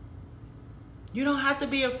 You don't have to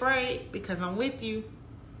be afraid because I'm with you.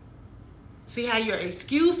 See how your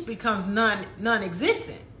excuse becomes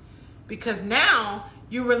non-existent because now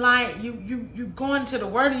you rely, you go into the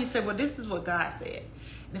word and you say, well, this is what God said.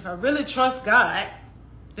 And if I really trust God,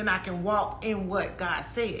 then I can walk in what God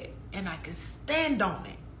said and I can stand on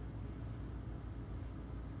it.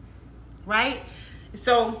 Right?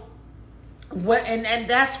 So what, and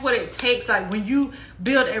that's what it takes. Like when you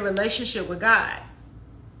build a relationship with God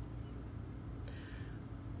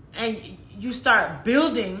and you start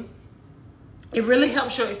building, it really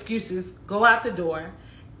helps your excuses go out the door,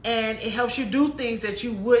 and it helps you do things that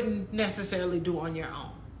you wouldn't necessarily do on your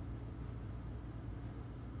own.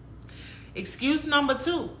 Excuse number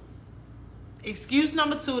two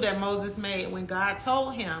that Moses made when God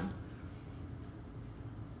told him,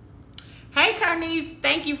 hey, Carnice,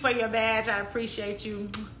 thank you for your badge. I appreciate you.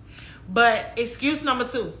 But excuse number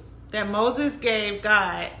two that Moses gave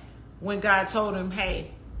God when God told him,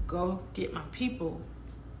 hey, go get my people.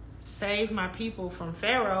 Save my people from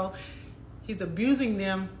Pharaoh. He's abusing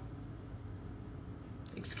them.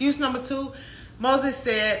 Excuse number two, Moses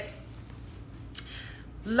said,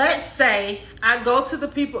 let's say I go to the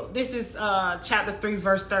people. This is chapter 3,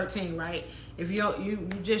 verse 13, right? If you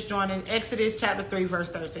just joined in Exodus chapter 3, verse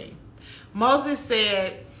 13. Moses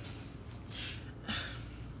said,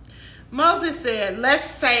 let's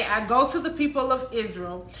say I go to the people of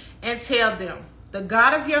Israel and tell them, the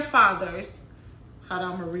God of your fathers, hold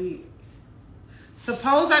on, I'm going to read.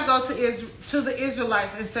 Suppose I go to the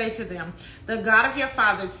Israelites and say to them, the God of your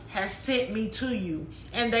fathers has sent me to you.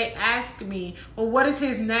 And they ask me, well, what is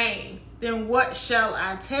his name? Then what shall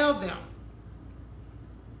I tell them?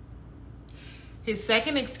 His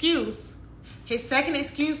second excuse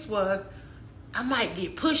was, I might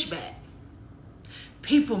get pushback.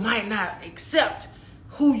 People might not accept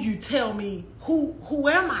who you tell me, who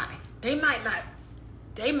am I? They might not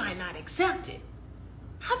accept it.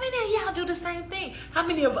 How many of y'all do the same thing? How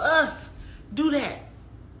many of us do that?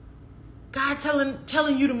 God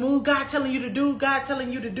telling you to move, God telling you to do, God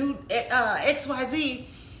telling you to do X, Y, Z.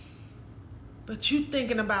 But you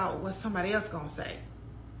thinking about what somebody else gonna say.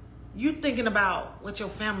 You thinking about what your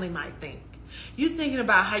family might think. You thinking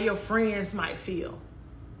about how your friends might feel.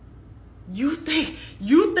 You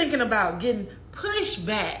thinking about getting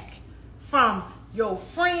pushback from your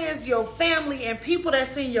friends, your family, and people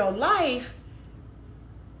that's in your life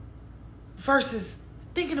versus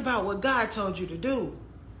thinking about what God told you to do.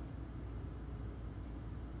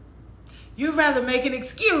 You'd rather make an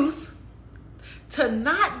excuse to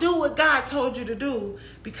not do what God told you to do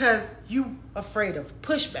because you afraid of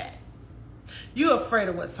pushback. You're afraid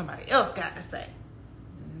of what somebody else got to say,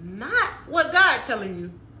 not what God telling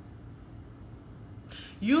you.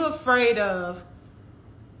 You're afraid of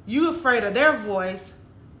their voice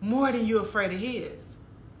more than you're afraid of his.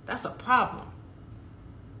 That's a problem.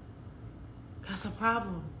 That's a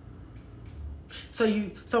problem.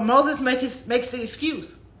 So Moses makes the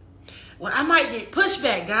excuse. Well, I might get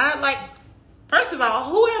pushback, God. Like, first of all,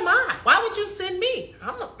 who am I? Why would you send me?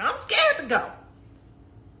 I'm scared to go.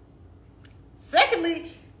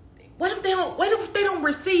 Secondly, what if they don't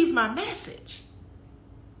receive my message?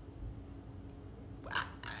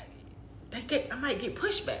 I might get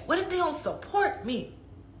pushback. What if they don't support me?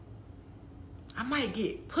 I might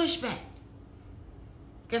get pushback.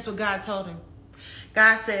 Guess what God told him?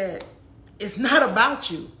 God said, it's not about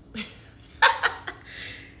you.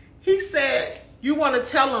 He said, you want to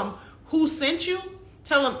tell them who sent you?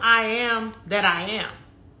 Tell them I am that I am.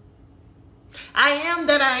 I am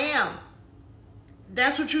that I am.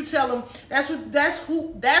 That's what you tell them. That's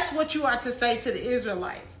what you are to say to the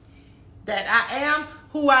Israelites. That I am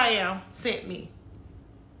who I am sent me.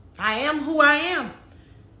 I am who I am.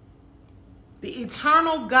 The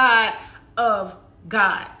eternal God of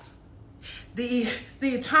gods. The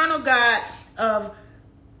eternal God of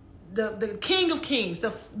the King of Kings,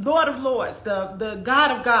 the Lord of Lords, the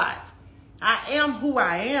God of gods. I am who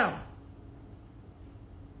I am.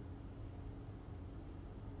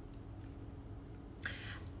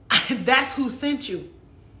 That's who sent you.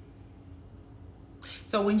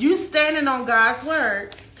 So when you standing on God's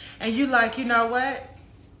word and you like, you know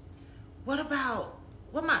what about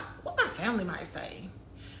what my family might say?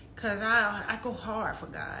 Because I go hard for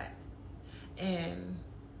God. And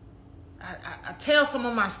I tell some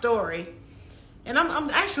of my story. And I'm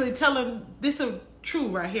actually telling this is true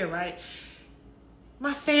right here, right?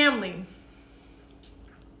 My family,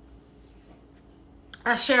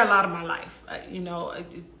 I share a lot of my life.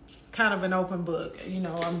 It's kind of an open book.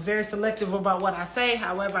 I'm very selective about what I say.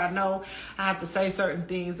 However, I know I have to say certain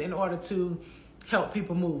things in order to help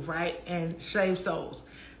people move, right? And save souls.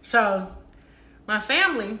 So my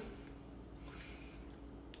family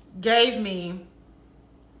gave me,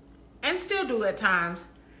 and still do at times,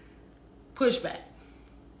 pushback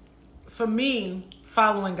for me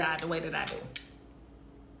following God the way that I do.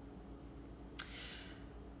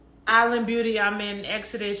 Island Beauty, I'm in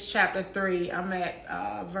Exodus chapter 3. I'm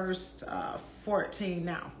at verse 14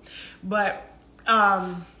 now. But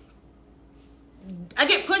I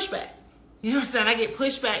get pushback. You know what I'm saying? I get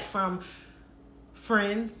pushback from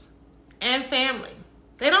friends and family.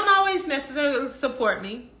 They don't always necessarily support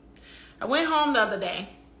me. I went home the other day,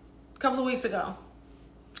 a couple of weeks ago,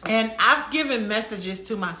 and I've given messages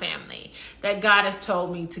to my family that God has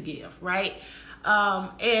told me to give, right?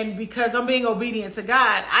 And because I'm being obedient to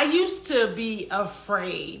God, I used to be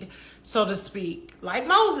afraid, so to speak. Like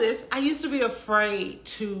Moses, I used to be afraid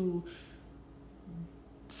to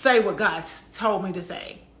say what God told me to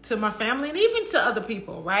say to my family and even to other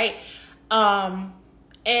people, right? And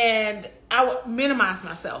I would minimize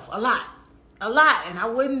myself a lot. And I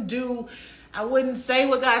wouldn't say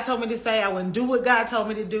what God told me to say. I wouldn't do what God told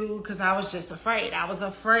me to do because I was just afraid. I was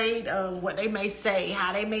afraid of what they may say,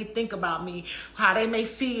 how they may think about me, how they may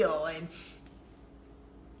feel. And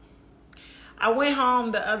I went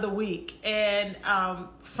home the other week, and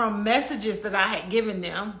from messages that I had given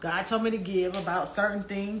them, God told me to give about certain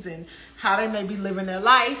things and how they may be living their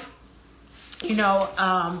life. They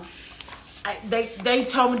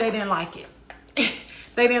told me they didn't like it.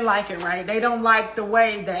 They didn't like it, right? They don't like the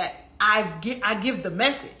way that I give the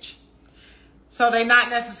message. So they're not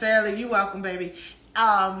necessarily, you welcome, baby.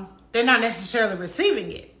 They're not necessarily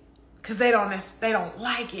receiving it because they don't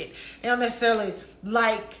like it. They don't necessarily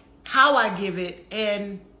like how I give it.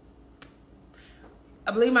 And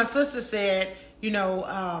I believe my sister said,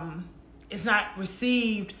 it's not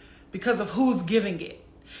received because of who's giving it.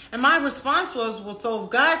 And my response was, well, so if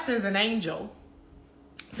God sends an angel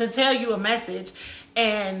to tell you a message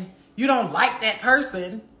and you don't like that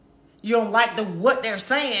person, you don't like what they're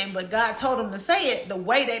saying, but God told them to say it the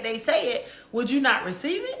way that they say it, would you not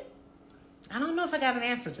receive it? I don't know if I got an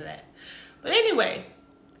answer to that. But anyway,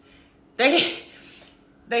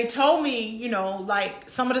 they told me, like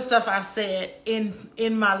some of the stuff I've said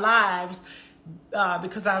in my lives,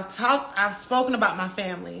 because I've spoken about my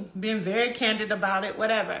family, been very candid about it,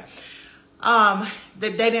 whatever, that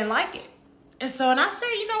they didn't like it. And I said,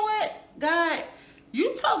 you know what, God,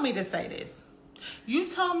 you told me to say this. You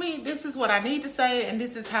told me this is what I need to say and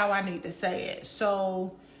this is how I need to say it.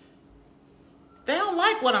 So they don't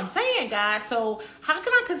like what I'm saying, God. So how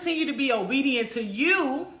can I continue to be obedient to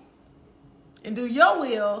you and do your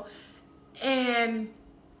will and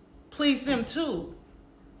please them too?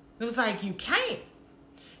 It was like, you can't.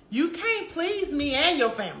 You can't please me and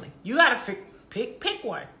your family. You got to pick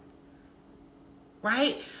one.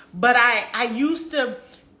 Right? But I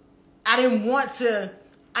didn't want to.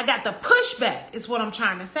 I got the pushback is what I'm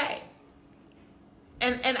trying to say.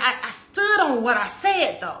 And I stood on what I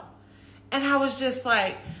said though. And I was just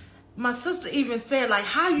like, my sister even said like,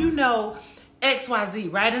 how you know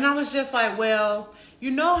XYZ, right? And I was just like, well, you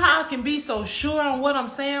know how I can be so sure on what I'm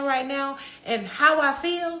saying right now and how I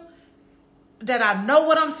feel that I know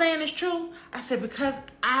what I'm saying is true? I said, because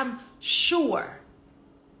I'm sure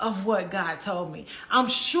of what God told me. I'm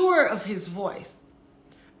sure of his voice.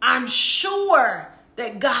 I'm sure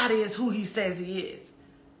that God is who he says he is.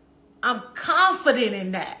 I'm confident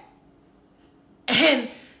in that. And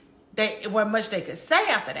there wasn't much they could say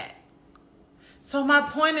after that. So my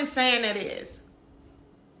point in saying that is,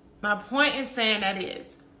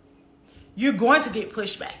 you're going to get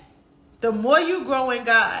pushback. The more you grow in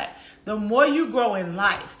God, the more you grow in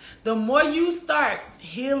life, the more you start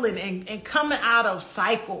healing and coming out of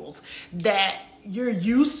cycles that you're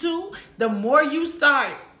used to, the more you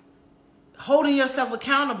start holding yourself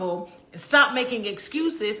accountable stop making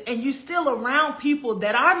excuses, and you're still around people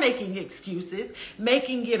that are making excuses,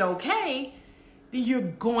 making it okay, then you're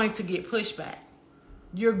going to get pushback.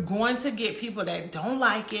 You're going to get people that don't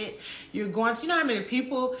like it. You're going to, you know how many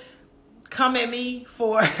people come at me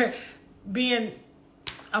for being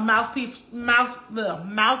a mouthpiece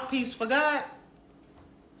for God?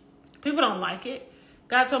 People don't like it.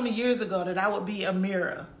 God told me years ago that I would be a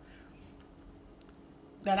mirror.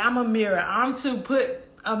 That I'm a mirror. I'm to put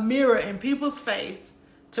a mirror in people's face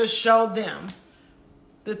to show them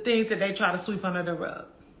the things that they try to sweep under the rug.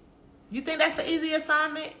 You think that's an easy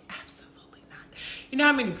assignment? Absolutely not. You know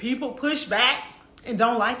how many people push back and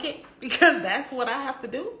don't like it? Because that's what I have to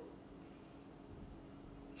do.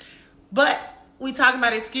 But we talking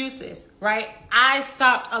about excuses, right? I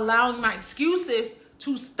stopped allowing my excuses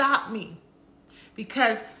to stop me.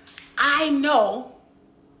 Because I know,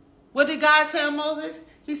 what did God tell Moses?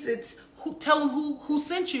 He said, tell him who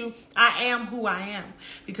sent you. I am who I am.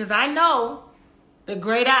 Because I know the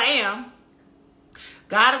great I am,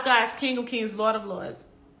 God of gods, King of kings, Lord of lords,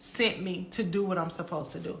 sent me to do what I'm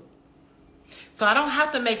supposed to do. So I don't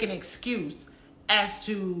have to make an excuse as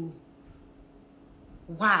to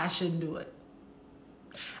why I shouldn't do it.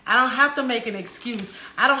 I don't have to make an excuse.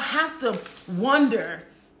 I don't have to wonder,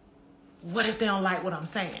 what if they don't like what I'm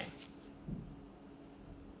saying?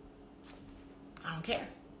 I don't care.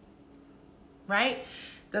 Right?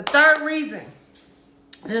 The third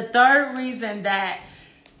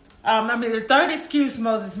excuse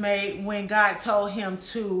Moses made when God told him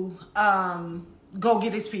to go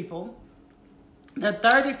get his people. The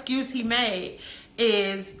third excuse he made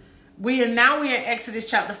is, we're in Exodus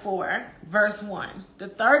chapter 4, verse 1. The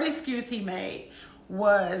third excuse he made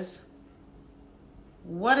was,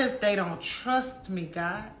 what if they don't trust me,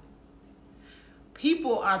 God?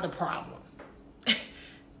 People are the problem.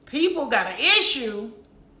 People got an issue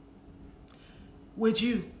with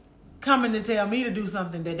you coming to tell me to do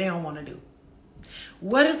something that they don't want to do.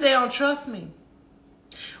 What if they don't trust me?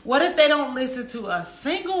 What if they don't listen to a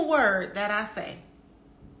single word that I say?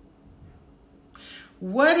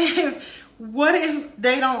 What if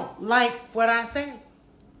they don't like what I say?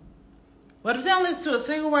 What if they don't listen to a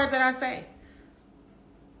single word that I say?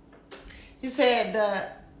 He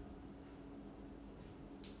said,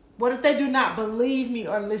 what if they do not believe me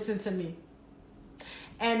or listen to me?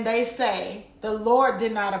 And they say, the Lord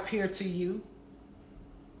did not appear to you.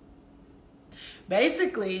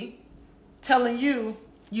 Basically, telling you,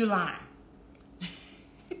 you lying.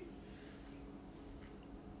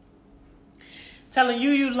 Telling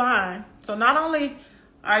you lying. So not only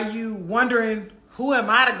are you wondering, who am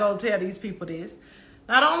I to go tell these people this?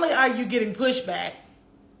 Not only are you getting pushback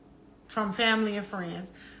from family and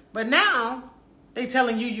friends, but now they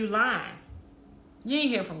telling you lying. You ain't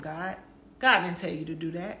hear from God. God didn't tell you to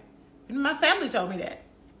do that. My family told me that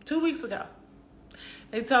 2 weeks ago.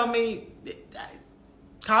 They told me,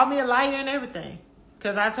 called me a liar and everything.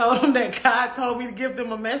 Because I told them that God told me to give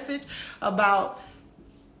them a message about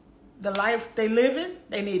the life they live in.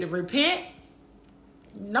 They need to repent.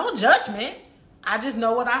 No judgment. I just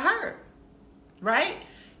know what I heard. Right?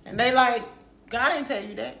 And they like, God didn't tell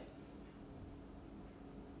you that.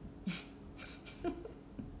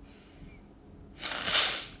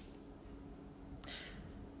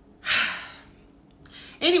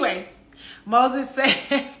 Anyway, Moses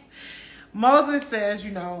says,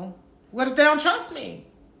 you know, what if they don't trust me?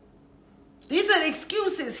 These are the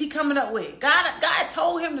excuses he coming up with. God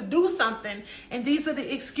told him to do something, and these are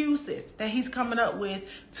the excuses that he's coming up with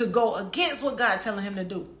to go against what God telling him to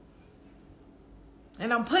do.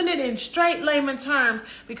 And I'm putting it in straight layman terms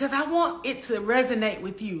because I want it to resonate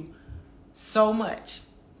with you so much.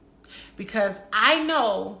 Because I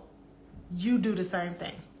know you do the same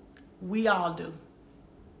thing. We all do.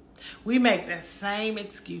 We make the same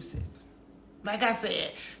excuses. Like I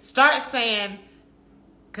said, start saying,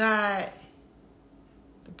 God,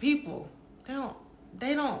 the people,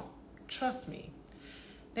 they don't trust me.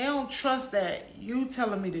 They don't trust that you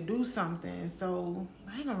telling me to do something, so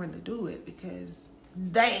I ain't gonna really do it because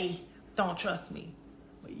they don't trust me.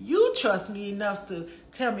 But you trust me enough to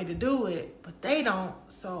tell me to do it, but they don't,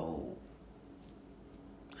 so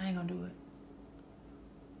I ain't gonna do it.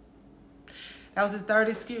 That was his third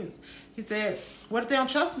excuse. He said, what if they don't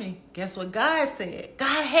trust me? Guess what God said?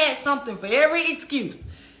 God had something for every excuse.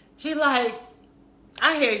 He like,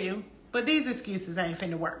 I hear you, but these excuses ain't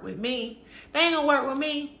finna work with me. They ain't gonna work with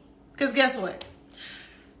me. Because guess what?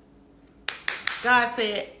 God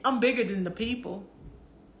said, I'm bigger than the people.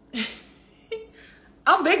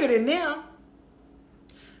 I'm bigger than them.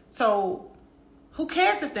 So who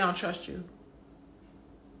cares if they don't trust you?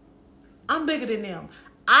 I'm bigger than them.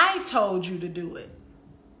 I told you to do it.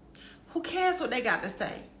 Who cares what they got to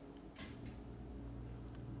say?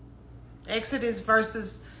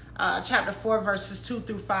 Exodus chapter 4, verses 2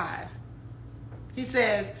 through 5. He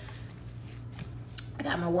says, I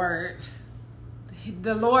got my word.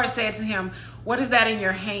 The Lord said to him, what is that in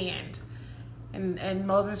your hand? And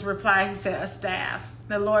Moses replied, he said, a staff.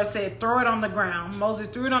 The Lord said, throw it on the ground. Moses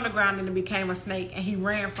threw it on the ground and it became a snake, and he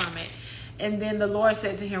ran from it. And then the Lord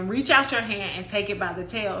said to him, reach out your hand and take it by the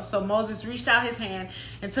tail. So Moses reached out his hand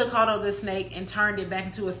and took hold of the snake and turned it back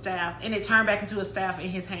into a staff. And it turned back into a staff in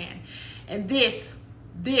his hand. And this,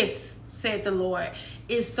 said the Lord,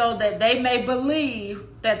 is so that they may believe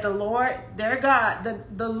that the Lord, their God,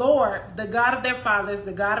 the Lord, the God of their fathers,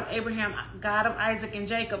 the God of Abraham, God of Isaac and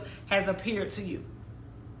Jacob, has appeared to you.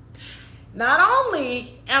 Not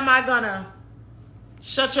only am I going to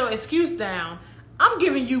shut your excuse down, I'm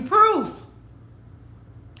giving you proof.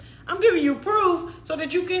 I'm giving you proof so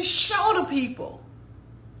that you can show the people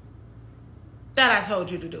that I told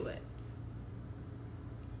you to do it.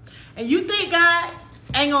 And you think God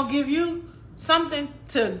ain't going to give you something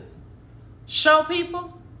to show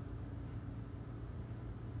people?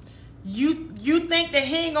 You think that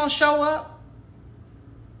he ain't going to show up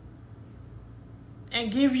and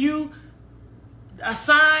give you a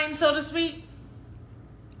sign, so to speak?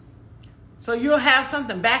 So you'll have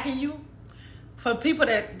something backing you for people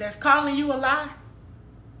that's calling you a lie?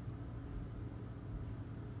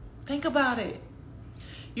 Think about it.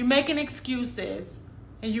 You're making excuses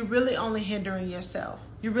and you're really only hindering yourself.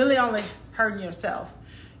 You're really only hurting yourself.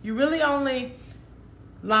 You're really only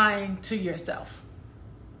lying to yourself.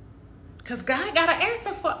 Because God got an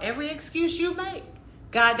answer for every excuse you make.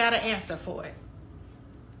 God got an answer for it.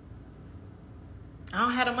 I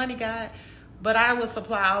don't have the money, God, but I will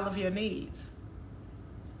supply all of your needs.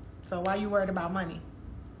 So why are you worried about money?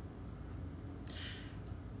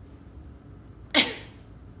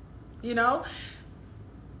 You know,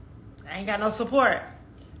 I ain't got no support,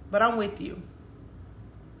 but I'm with you.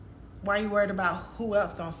 Why are you worried about who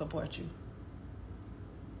else don't support you?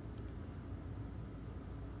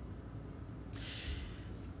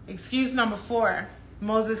 Excuse number 4,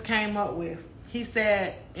 Moses came up with. He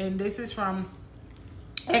said, and this is from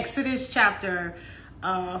Exodus chapter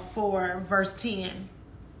 4, verse 10.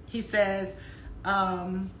 He says,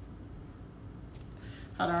 hold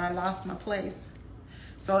on, I lost my place.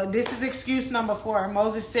 So this is excuse number 4.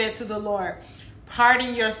 Moses said to the Lord,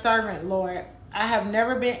 pardon your servant, Lord. I have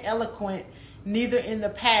never been eloquent, neither in the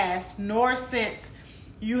past nor since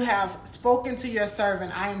you have spoken to your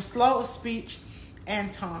servant. I am slow of speech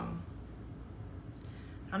and tongue.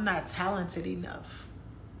 I'm not talented enough.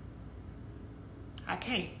 I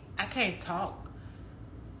can't talk.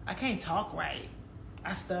 I can't talk right.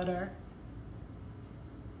 I stutter.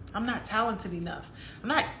 I'm not talented enough.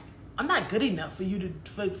 I'm not good enough for you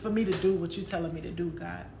to for me to do what you're telling me to do,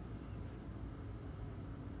 God.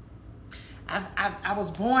 I was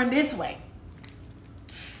born this way.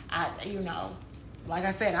 Like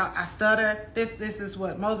I said, I stutter. This is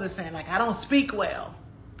what Moses is saying. Like, I don't speak well.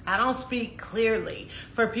 I don't speak clearly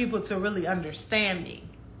for people to really understand me.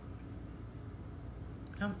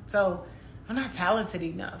 So I'm not talented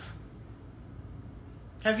enough.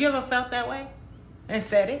 Have you ever felt that way and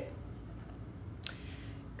said it?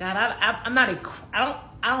 God, I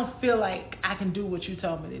don't feel like I can do what you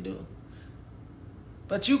told me to do.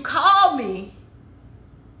 But you called me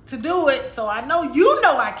to do it, so I know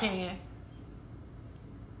I can.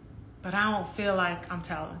 But I don't feel like I'm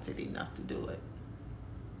talented enough to do it.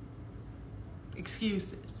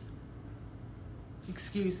 Excuses.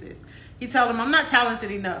 He told him, I'm not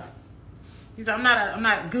talented enough. He said, I'm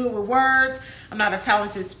not good with words. I'm not a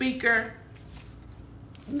talented speaker.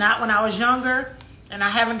 Not when I was younger, and I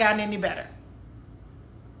haven't gotten any better.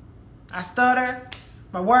 I stutter.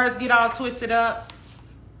 My words get all twisted up.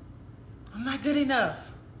 I'm not good enough.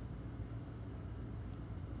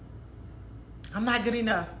 I'm not good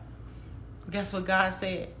enough. Guess what God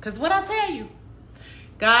said? Because what I tell you,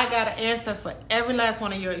 God got an answer for every last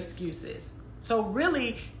one of your excuses. So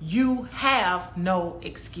really, you have no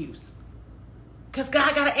excuse. Because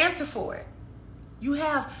God got an answer for it. You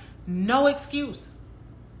have no excuse.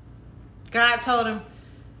 God told him,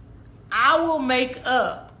 I will make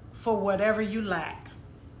up for whatever you lack.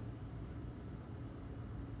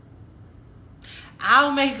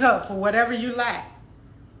 I'll make up for whatever you lack.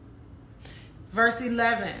 Verse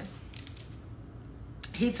 11.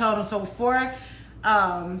 He told him,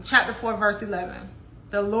 chapter 4, verse 11.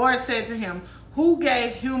 The Lord said to him, who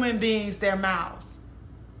gave human beings their mouths?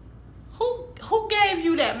 Who gave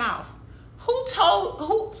you that mouth?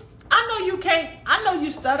 I know you can't, I know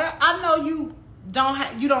you stutter. I know you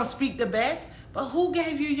you don't speak the best, but who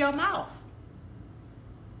gave you your mouth?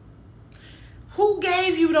 Who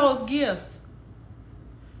gave you those gifts?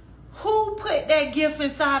 Who put that gift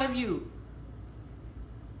inside of you?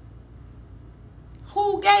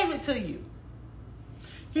 Who gave it to you?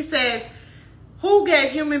 He says, who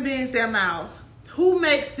gave human beings their mouths? Who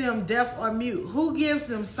makes them deaf or mute? Who gives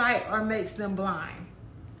them sight or makes them blind?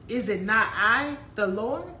 Is it not I, the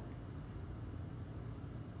Lord?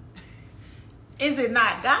 Is it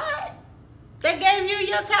not God that gave you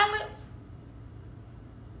your talents?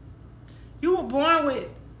 You were born with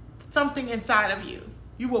something inside of you.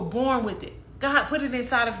 You were born with it. God put it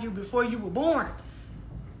inside of you before you were born.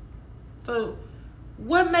 So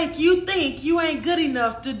what make you think you ain't good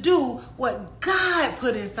enough to do what God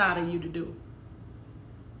put inside of you to do?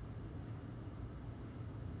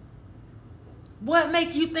 What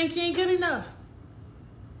make you think you ain't good enough?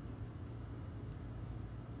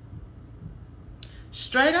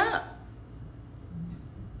 Straight up.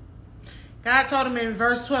 God told him in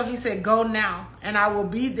verse 12, he said, go now, and I will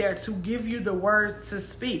be there to give you the words to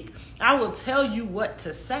speak. I will tell you what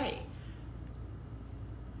to say.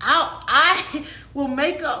 I will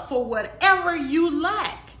make up for whatever you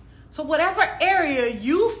lack. So whatever area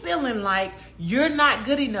you feeling like you're not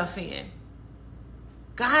good enough in,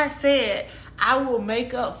 God said, I will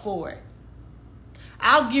make up for it.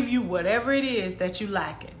 I'll give you whatever it is that you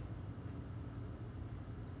lacking.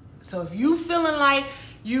 So if you feeling like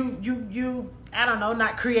you I don't know,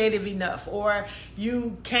 not creative enough, or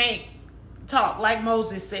you can't talk like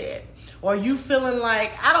Moses said, or you feeling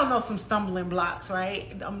like, I don't know, some stumbling blocks,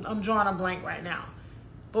 right? I'm drawing a blank right now.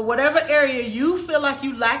 But whatever area you feel like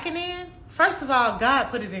you lacking in, first of all, God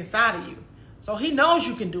put it inside of you. So he knows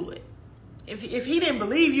you can do it. If he didn't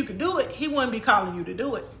believe you could do it, he wouldn't be calling you to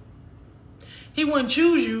do it. He wouldn't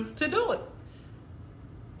choose you to do it.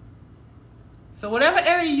 So whatever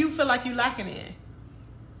area you feel like you're lacking in,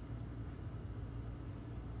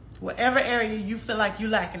 whatever area you feel like you're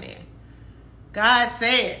lacking in, God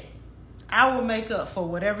said, I will make up for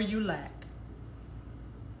whatever you lack.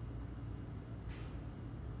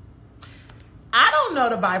 I don't know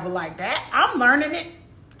the Bible like that. I'm learning it.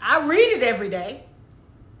 I read it every day.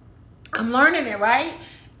 I'm learning it, right?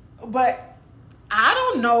 But I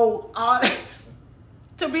don't know all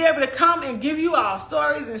to be able to come and give you all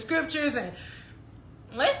stories and scriptures. And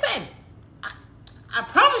listen, I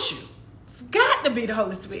promise you, it's got to be the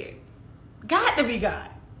Holy Spirit. Got to be God.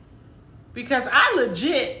 Because I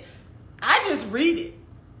just read it.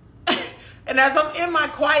 And as I'm in my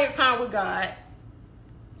quiet time with God,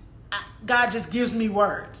 God just gives me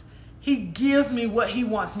words. He gives me what he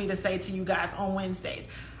wants me to say to you guys on Wednesdays.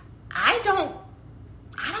 I don't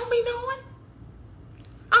be knowing.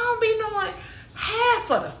 I don't be knowing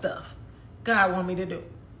half of the stuff God want me to do.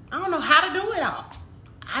 I don't know how to do it all.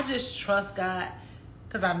 I just trust God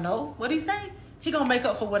because I know what he say. He gonna make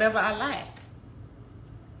up for whatever I lack.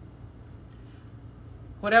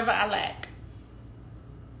 Whatever I lack.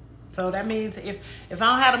 So that means if I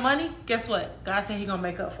don't have the money, guess what? God said he gonna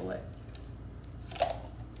make up for it.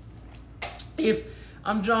 If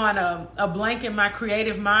I'm drawing a blank in my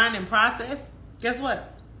creative mind and process, guess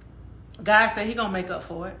what? God said he gonna make up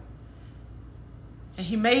for it. And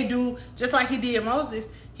he may do, just like he did Moses,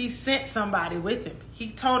 he sent somebody with him.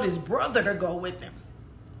 He told his brother to go with him.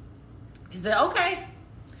 He said, okay,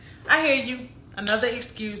 I hear you. Another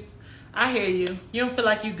excuse. I hear you. You don't feel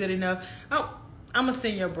like you're good enough. Oh, I'm going to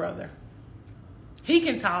send your brother. He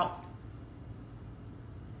can talk.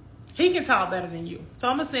 He can talk better than you. So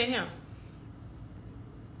I'm going to send him.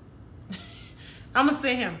 I'm going to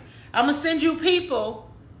send him. I'm going to send you people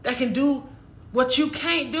that can do what you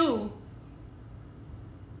can't do.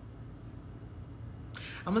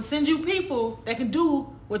 I'm going to send you people that can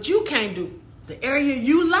do what you can't do. The area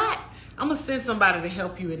you lack, I'm going to send somebody to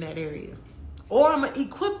help you in that area. Or I'm going to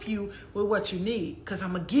equip you with what you need because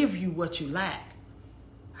I'm going to give you what you lack.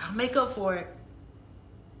 I'll make up for it.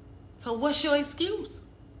 So what's your excuse?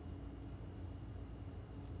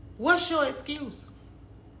 What's your excuse?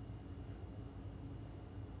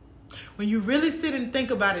 When you really sit and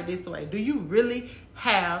think about it this way, do you really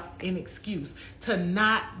have an excuse to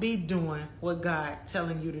not be doing what God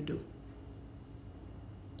telling you to do?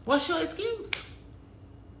 What's your excuse?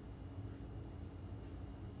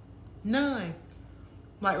 None.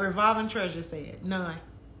 Like Revolving Treasure said, none.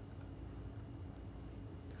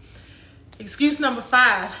 Excuse number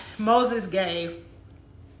 5, Moses gave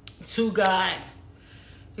to God.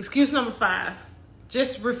 Excuse number 5,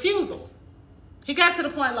 just refusal. He got to the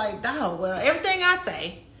point like, oh, well, everything I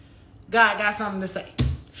say, God got something to say.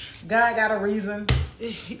 God got a reason.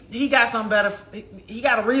 He got something better. He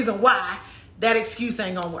got a reason why that excuse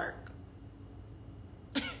ain't gonna work.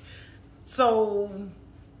 So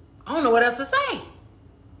I don't know what else to say.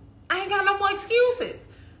 I ain't got no more excuses.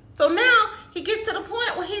 So now he gets to the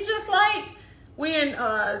point where he just like, we're in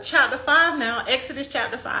chapter 5 now, Exodus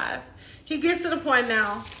chapter 5. He gets to the point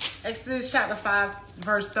now, Exodus chapter 5,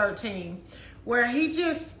 verse 13, where he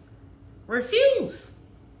just refused.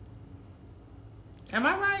 Am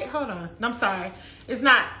I right? Hold on. No, I'm sorry. It's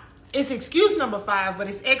not. It's excuse number 5, but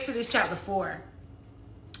it's Exodus chapter 4,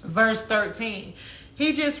 verse 13.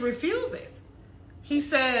 He just refuses. He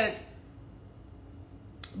said,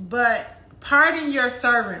 but pardon your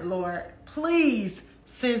servant, Lord. Please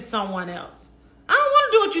send someone else. I don't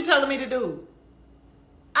want to do what you're telling me to do.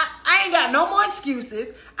 I ain't got no more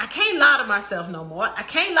excuses. I can't lie to myself no more. I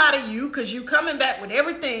can't lie to you because you coming back with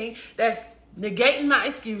everything that's negating my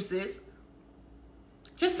excuses.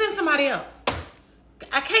 Just send somebody else.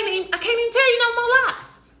 I can't even tell you no more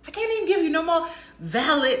lies. I can't even give you no more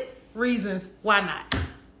valid reasons why not.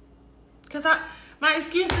 Because my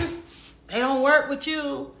excuses, they don't work with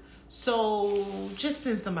you. So just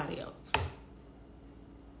send somebody else.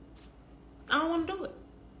 I don't want to do it.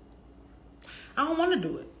 I don't want to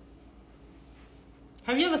do it.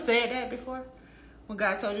 Have you ever said that before? When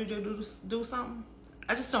God told you to do something?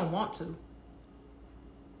 I just don't want to.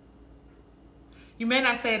 You may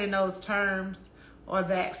not say it in those terms or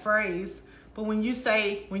that phrase, but when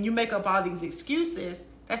you make up all these excuses,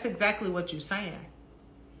 that's exactly what you're saying.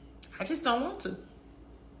 I just don't want to.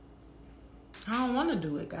 I don't want to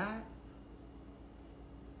do it, God.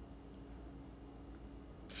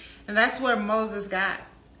 And that's where Moses got.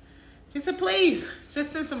 He said, please,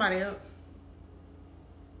 just send somebody else.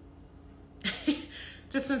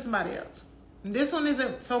 Just send somebody else. And this one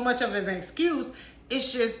isn't so much of an excuse.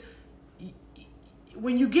 It's just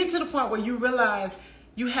when you get to the point where you realize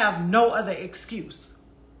you have no other excuse,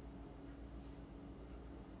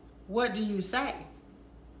 what do you say?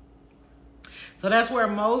 So that's where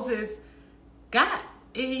Moses got.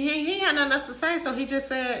 He had nothing else to say, so he just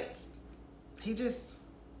said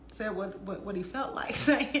what he felt like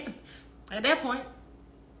saying. At that point,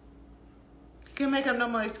 he couldn't make up no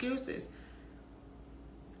more excuses.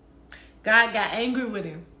 God got angry with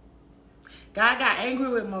him. God got angry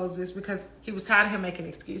with Moses because he was tired of him making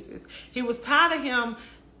excuses. He was tired of him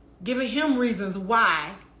giving him reasons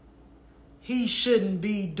why he shouldn't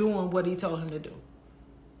be doing what he told him to do.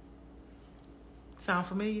 Sound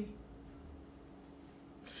familiar?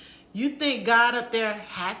 You think God up there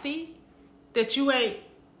happy that you ain't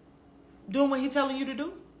doing what he's telling you to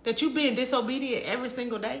do? That you being disobedient every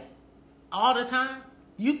single day? All the time?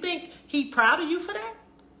 You think he proud of you for that?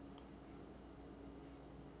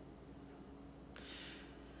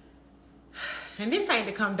 And this ain't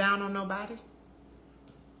to come down on nobody.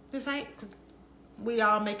 This ain't. We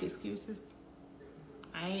all make excuses.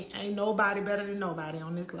 Ain't nobody better than nobody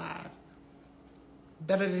on this live.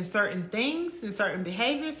 Better than certain things and certain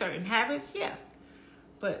behaviors, certain habits, yeah.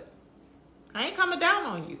 But I ain't coming down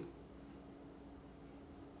on you.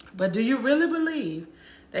 But do you really believe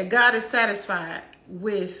that God is satisfied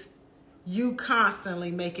with you constantly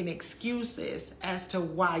making excuses as to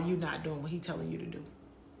why you're not doing what he's telling you to do?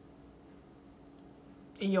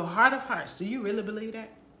 In your heart of hearts, do you really believe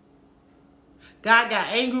that? God got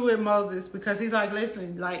angry with Moses because he's like,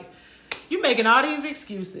 listen, like, you making all these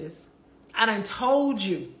excuses. I done told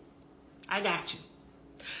you, I got you.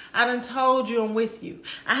 I done told you I'm with you.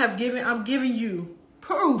 I'm giving you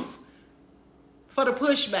proof for the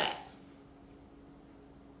pushback.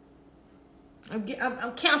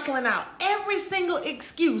 I'm canceling out every single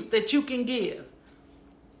excuse that you can give.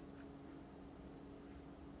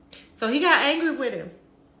 So he got angry with him.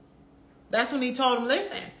 That's when he told him,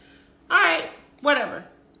 listen, all right, whatever.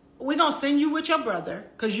 We're going to send you with your brother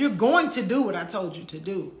because you're going to do what I told you to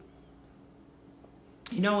do.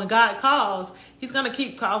 You know, when God calls, he's going to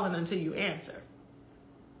keep calling until you answer.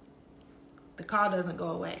 The call doesn't go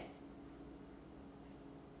away.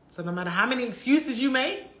 So no matter how many excuses you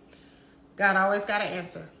make, God always got to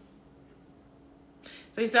answer.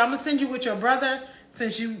 So he said, I'm going to send you with your brother.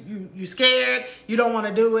 Since you scared, you don't want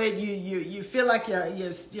to do it, you feel like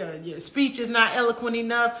your speech is not eloquent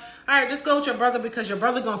enough. All right, just go with your brother because your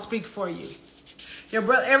brother gonna speak for you. Your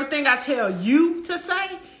brother, everything I tell you to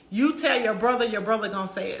say, you tell your brother gonna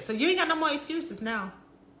say it. So you ain't got no more excuses now.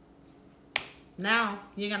 Now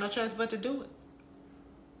you ain't got no choice but to do it.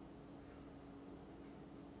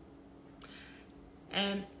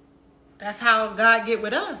 And that's how God get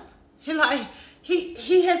with us.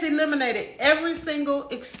 He has eliminated every single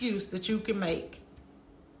excuse that you can make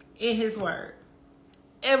in his word.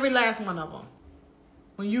 Every last one of them.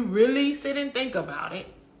 When you really sit and think about it,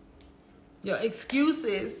 Your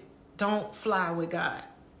excuses don't fly with God.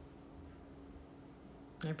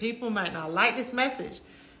 And people might not like this message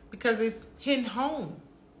because it's hitting home.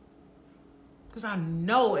 Because I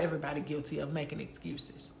know everybody guilty of making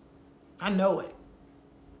excuses. I know it.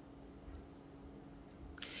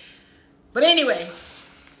 But anyway,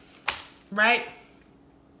 right?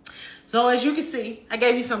 So as you can see, I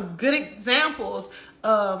gave you some good examples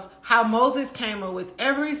of how Moses came up with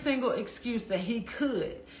every single excuse that he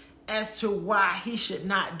could as to why he should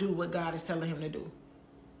not do what God is telling him to do.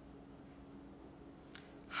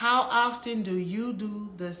 How often do you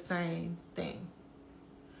do the same thing?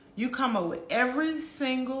 You come up with every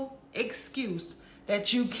single excuse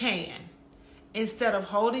that you can instead of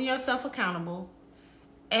holding yourself accountable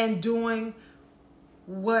and doing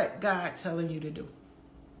what God's telling you to do.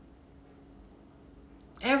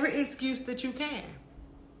 Every excuse that you can.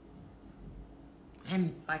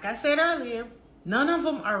 And like I said earlier, none of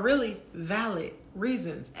them are really valid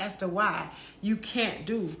reasons as to why you can't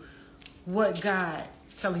do what God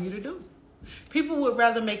telling you to do. People would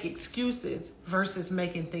rather make excuses versus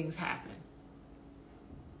making things happen.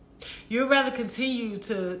 You'd rather continue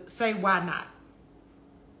to say, why not?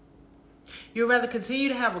 You'd rather continue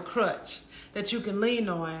to have a crutch that you can lean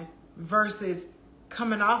on versus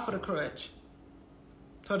coming off of the crutch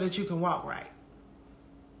so that you can walk right.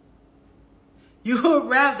 You would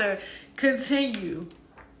rather continue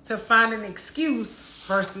to find an excuse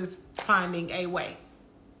versus finding a way.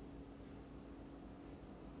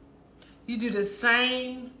 You do the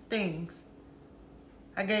same things.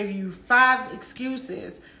 I gave you 5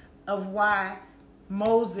 excuses of why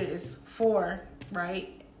Moses, 4,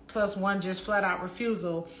 right? Plus 1 just flat out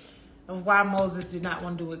refusal of why Moses did not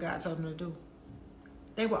want to do what God told him to do.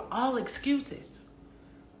 They were all excuses.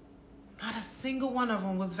 Not a single one of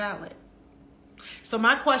them was valid. So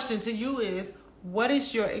my question to you is, what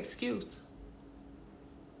is your excuse?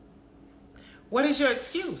 What is your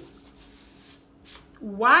excuse?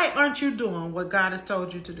 Why aren't you doing what God has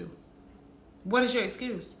told you to do? What is your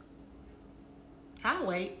excuse? I'll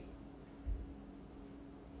wait.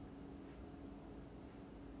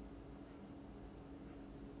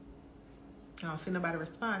 I don't see nobody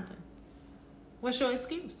responding. What's your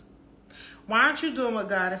excuse? Why aren't you doing what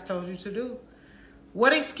God has told you to do?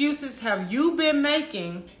 What excuses have you been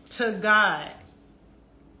making to God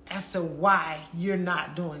as to why you're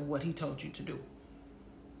not doing what he told you to do?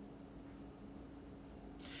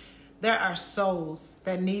 There are souls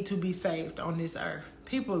that need to be saved on this earth.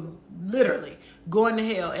 People literally going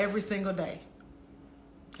to hell every single day.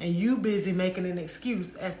 And you busy making an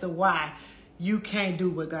excuse as to why you can't do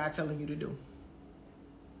what God's telling you to do.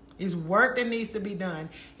 It's work that needs to be done.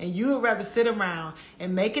 And you would rather sit around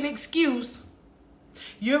and make an excuse.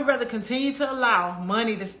 You'd rather continue to allow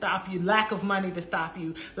money to stop you, lack of money to stop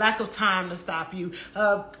you, lack of time to stop you.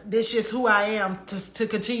 This is just who I am to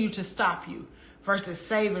continue to stop you versus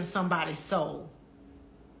saving somebody's soul.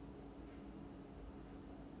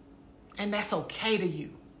 And that's okay to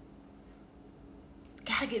you.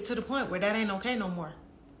 Gotta get to the point where that ain't okay no more.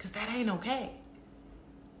 Because that ain't okay.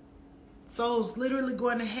 Souls literally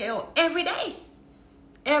going to hell every day.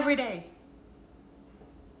 Every day.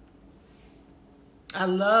 I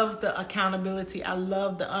love the accountability. I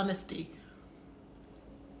love the honesty.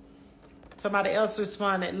 Somebody else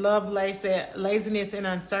responded, love laziness and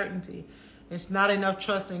uncertainty. It's not enough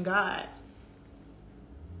trust in God.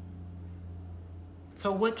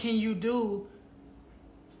 So what can you do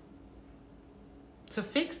to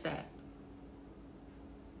fix that?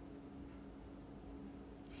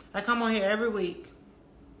 I come on here every week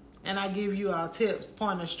and I give you all tips,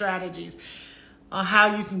 pointers, strategies on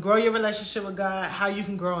how you can grow your relationship with God, how you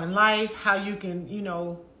can grow in life, how you can,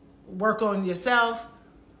 work on yourself.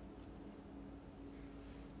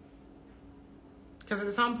 Because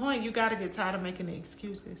at some point, you got to get tired of making the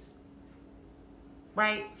excuses.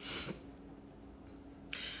 Right?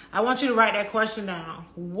 I want you to write that question down.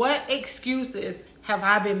 What excuses have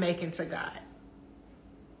I been making to God?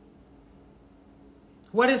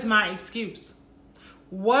 What is my excuse?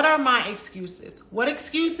 What are my excuses? What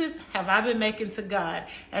excuses have I been making to God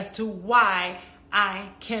as to why I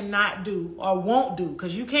cannot do or won't do?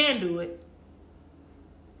 Because you can do it.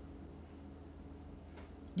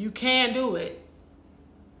 You can do it.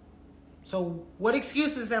 So what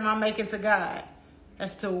excuses am I making to God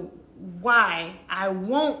as to why I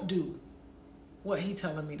won't do what he's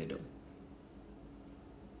telling me to do?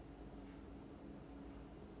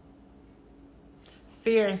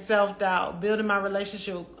 Fear and self-doubt, building my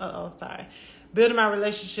relationship with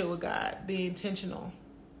God, be intentional.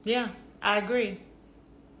 Yeah, I agree.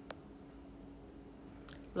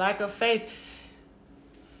 Lack of faith.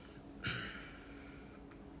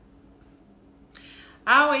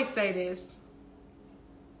 I always say this.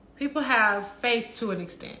 People have faith to an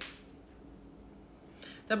extent.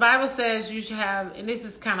 The Bible says you should have, and this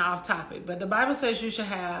is kind of off topic, but the Bible says you should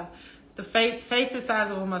have the faith the size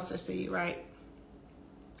of a mustard seed, right?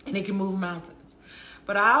 And it can move mountains.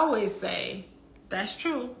 But I always say, that's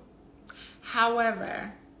true.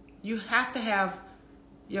 However, you have to have,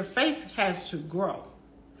 your faith has to grow.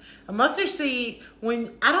 A mustard seed,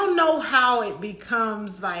 I don't know how it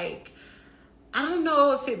becomes like, I don't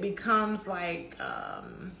know if it becomes like, I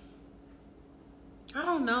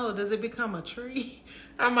don't know, does it become a tree?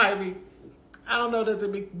 I don't know,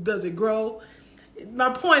 does it grow? My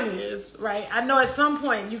point is, right, I know at some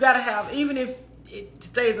point you got to have, even if it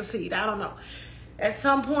stays a seed, I don't know. At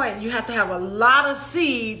some point you have to have a lot of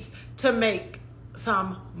seeds to make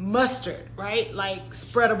some mustard, right? Like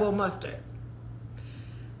spreadable mustard.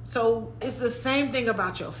 So it's the same thing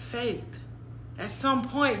about your faith. At some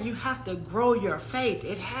point you have to grow your faith.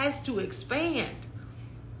 It has to expand.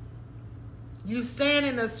 You stand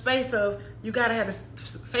in a space of, you got to have a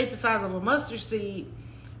faith the size of a mustard seed,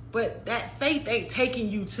 but that faith ain't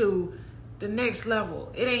taking you to the next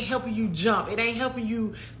level. It ain't helping you jump. It ain't helping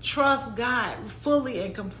you trust God fully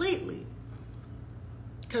and completely.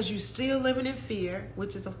 Because you're still living in fear,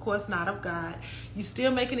 which is of course not of God. You're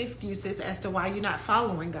still making excuses as to why you're not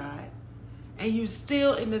following God. And you're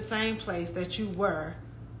still in the same place that you were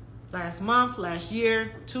last month, last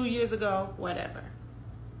year, 2 years ago, whatever.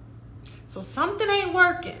 So something ain't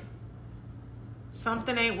working.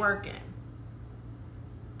 Something ain't working.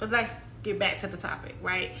 But let's get back to the topic,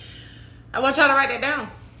 right? I want y'all to write that down.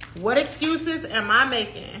 What excuses am I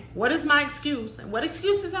making? What is my excuse? And what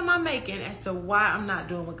excuses am I making as to why I'm not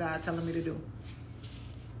doing what God's telling me to do?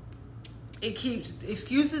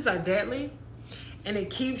 Excuses are deadly, and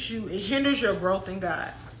it hinders your growth in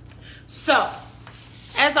God. So,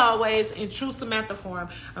 as always, in true Samantha form,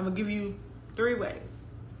 I'm going to give you 3 ways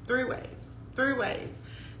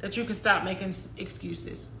that you can stop making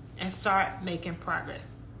excuses and start making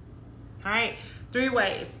progress. All right? 3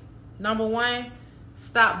 ways. Number 1,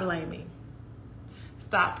 stop blaming.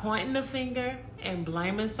 Stop pointing the finger and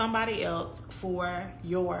blaming somebody else for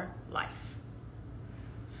your life.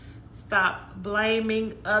 Stop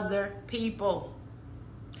blaming other people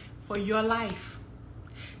for your life.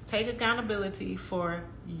 Take accountability for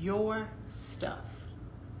your stuff.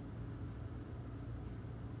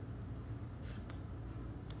 Simple.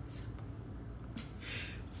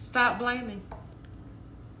 Stop blaming.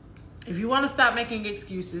 If you want to stop making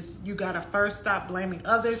excuses, you got to first stop blaming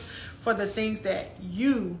others for the things that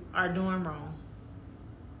you are doing wrong.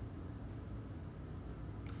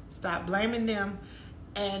 Stop blaming them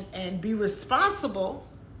and be responsible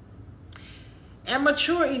and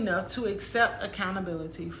mature enough to accept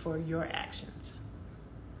accountability for your actions.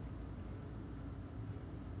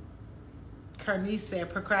 Kernice said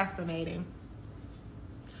procrastinating.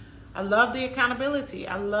 I love the accountability.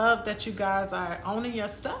 I love that you guys are owning your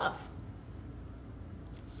stuff.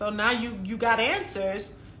 So now you got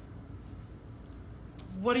answers.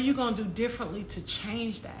 What are you going to do differently to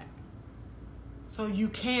change that? So you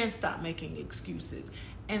can stop making excuses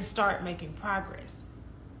and start making progress.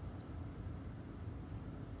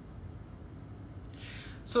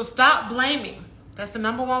 So stop blaming. That's the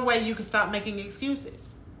number 1 way you can stop making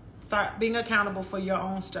excuses. Start being accountable for your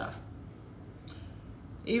own stuff.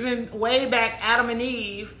 Even way back, Adam and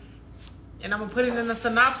Eve, and I'm going to put it in a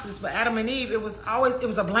synopsis, but Adam and Eve, it was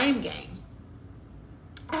a blame game.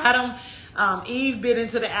 Eve bit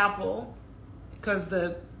into the apple because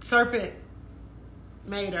the serpent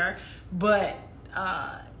made her, but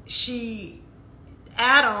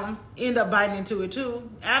Adam ended up biting into it too.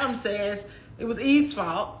 Adam says it was Eve's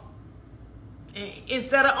fault. And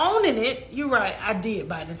instead of owning it, you're right, I did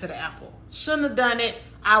bite into the apple. Shouldn't have done it.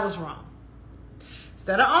 I was wrong.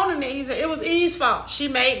 Instead of owning it, he said, it was Eve's fault. She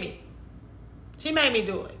made me. She made me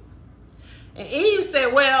do it. And Eve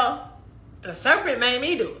said, well, the serpent made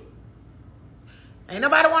me do it. Ain't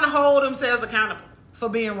nobody want to hold themselves accountable for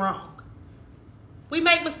being wrong. We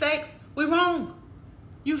make mistakes. We wrong.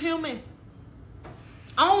 You human.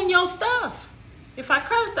 Own your stuff. If I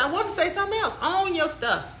cursed, I want to say something else. Own your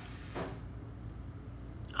stuff.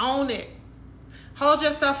 Own it. Hold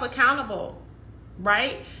yourself accountable,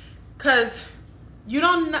 right? Because you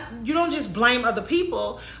don't just blame other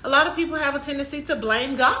people. A lot of people have a tendency to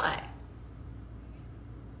blame God.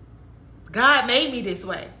 God made me this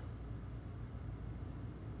way.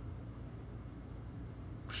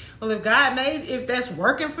 Well, if that's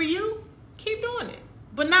working for you, keep doing it.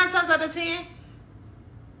 But 9 times out of 10,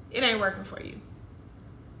 it ain't working for you.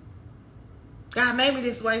 God made me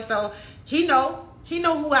this way, so he know He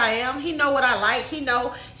know who I am. He know what I like. He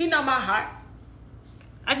know my heart.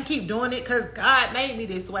 I can keep doing it because God made me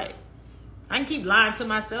this way. I can keep lying to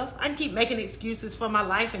myself. I can keep making excuses for my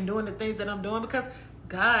life and doing the things that I'm doing because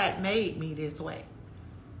God made me this way.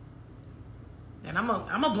 And I'm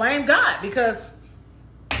gonna blame God because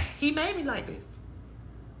he made me like this.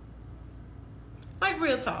 Like,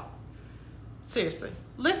 real talk. Seriously.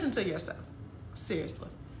 Listen to yourself. Seriously.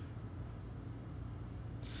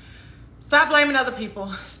 Stop blaming other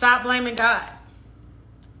people. Stop blaming God.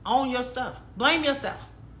 Own your stuff. Blame yourself.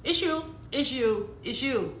 It's you. It's you. It's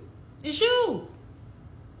you. It's you.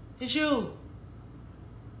 It's you.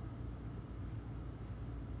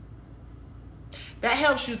 That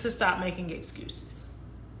helps you to stop making excuses.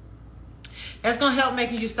 That's going to help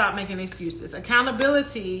making you stop making excuses.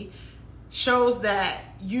 Accountability shows that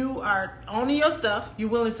you are owning your stuff. You're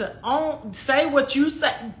willing to say what you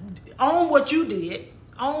say, own what you did,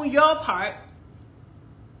 own your part.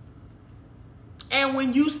 And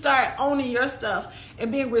when you start owning your stuff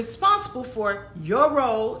and being responsible for your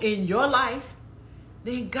role in your life,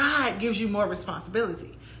 then God gives you more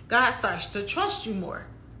responsibility. God starts to trust you more.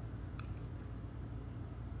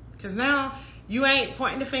 Because now you ain't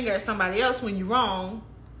pointing the finger at somebody else when you're wrong.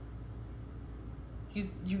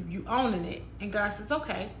 You owning it. And God says,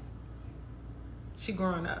 okay, she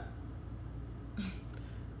growing up.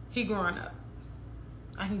 He growing up.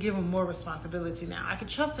 I can give him more responsibility now. I can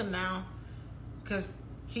trust him now because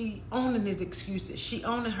he owning his excuses. She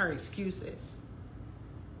owning her excuses.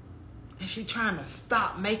 And she trying to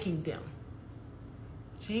stop making them.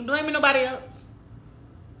 She ain't blaming nobody else.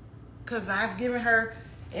 Because I've given her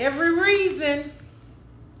every reason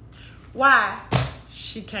why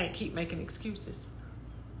she can't keep making excuses.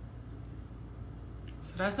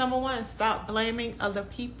 So that's number one. Stop blaming other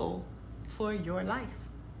people for your life.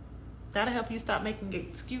 That'll help you stop making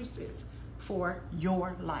excuses for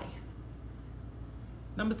your life.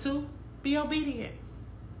 Number two, be obedient.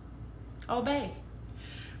 Obey.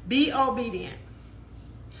 Be obedient.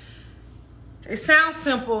 It sounds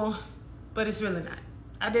simple, but it's really not.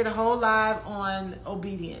 I did a whole live on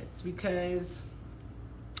obedience because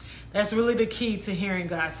that's really the key to hearing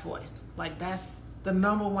God's voice. Like, that's the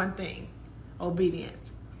number one thing.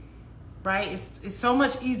 Obedience. Right? It's so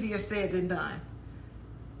much easier said than done.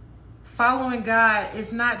 Following God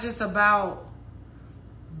is not just about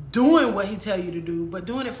doing what he tells you to do, but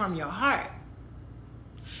doing it from your heart.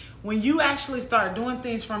 When you actually start doing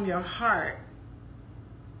things from your heart,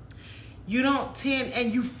 you don't tend,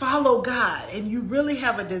 and you follow God, and you really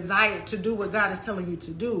have a desire to do what God is telling you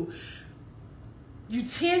to do, you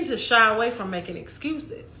tend to shy away from making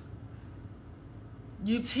excuses.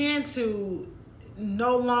 You tend to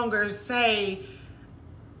no longer say,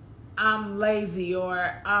 I'm lazy,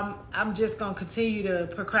 or I'm just going to continue to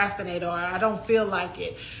procrastinate, or I don't feel like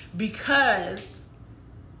it, because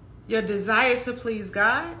your desire to please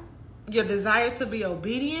God, your desire to be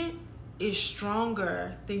obedient is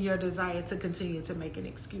stronger than your desire to continue to make an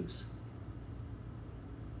excuse.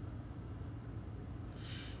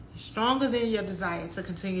 It's stronger than your desire to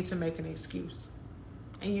continue to make an excuse.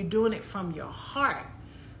 And you're doing it from your heart.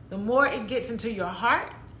 The more it gets into your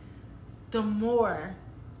heart, the more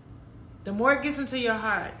it gets into your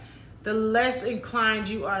heart, the less inclined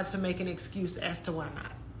you are to make an excuse as to why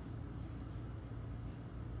not.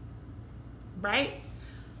 Right?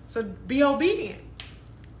 So be obedient.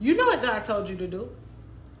 You know what God told you to do.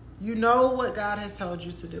 You know what God has told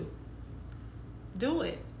you to do. Do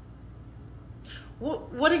it.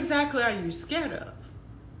 What exactly are you scared of?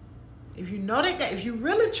 If you know that God, if you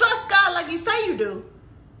really trust God like you say you do,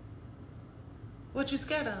 what you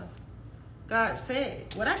scared of? God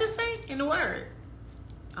said, what I just say in the word,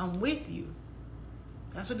 I'm with you.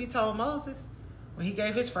 That's what he told Moses when he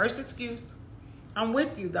gave his first excuse. I'm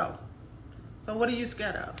with you though. So what are you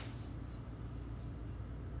scared of?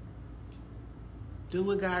 Do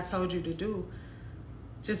what God told you to do.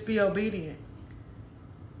 Just be obedient.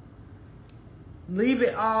 Leave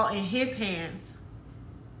it all in his hands.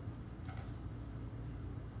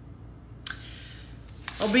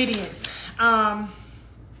 Obedience. I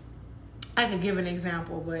could give an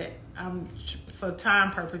example, but for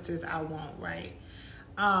time purposes, I won't, right?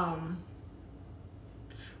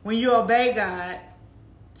 When you obey God,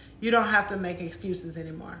 you don't have to make excuses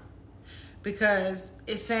anymore, because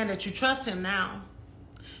it's saying that you trust him now.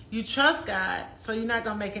 You trust God, so you're not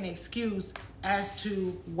going to make an excuse as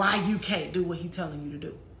to why you can't do what he's telling you to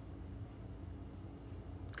do.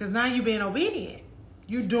 Because now you're being obedient.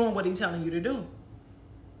 You're doing what he's telling you to do.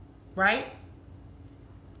 Right?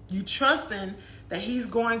 You trusting that he's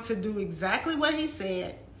going to do exactly what he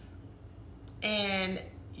said, and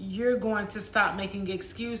you're going to stop making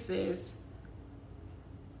excuses,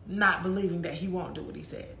 not believing that he won't do what he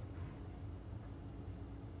said.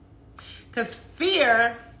 Because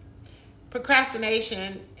fear,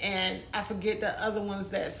 procrastination, and I forget the other ones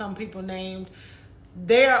that some people named,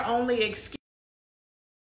 they are only excuses.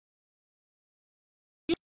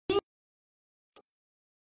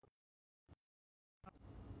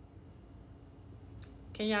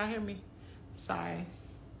 Can y'all hear me? Sorry.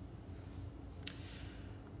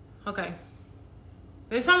 Okay.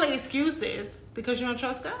 It's only excuses because you don't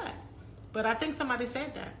trust God. But I think somebody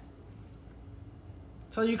said that.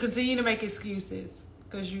 So you continue to make excuses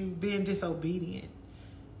because you're being disobedient.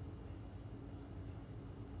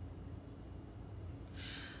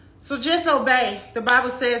 So just obey. The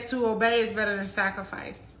Bible says to obey is better than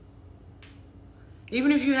sacrifice.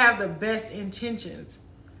 Even if you have the best intentions,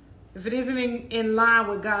 if it isn't in line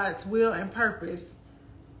with God's will and purpose,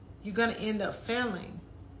 you're going to end up failing.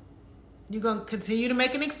 You're going to continue to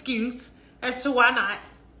make an excuse as to why not.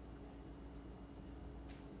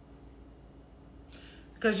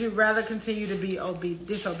 Because you'd rather continue to be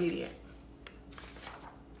disobedient.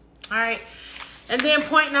 All right. And then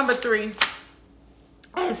point number 3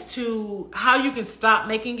 as to how you can stop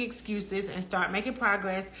making excuses and start making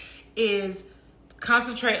progress is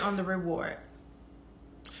concentrate on the reward.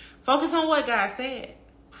 Focus on what God said.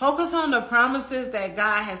 Focus on the promises that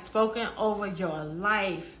God has spoken over your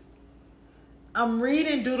life. I'm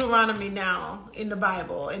reading Deuteronomy now in the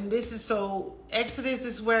Bible, and this is so Exodus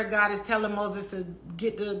is where God is telling Moses to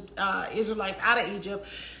get the Israelites out of Egypt.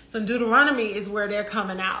 So Deuteronomy is where they're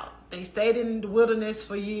coming out. They stayed in the wilderness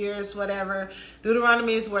for years, whatever.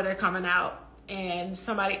 Deuteronomy is where they're coming out, and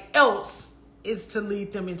somebody else is to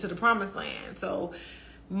lead them into the promised land. So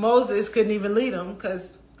Moses couldn't even lead them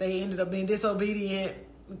because they ended up being disobedient,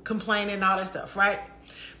 complaining, all that stuff, right?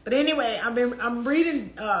 But anyway, I'm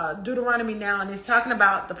reading Deuteronomy now, and it's talking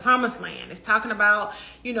about the promised land. It's talking about,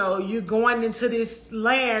 you're going into this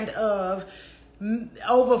land of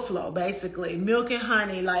overflow, basically milk and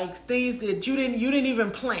honey, like things that you didn't even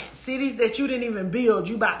plant, cities that you didn't even build,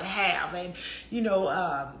 you about to have, and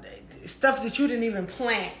stuff that you didn't even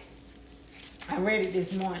plant. I read it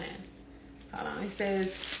this morning. Hold on, it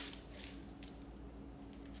says.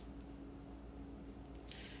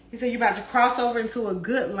 He said you're about to cross over into a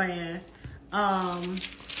good land.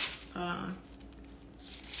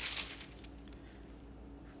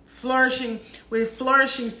 Flourishing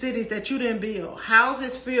cities that you didn't build.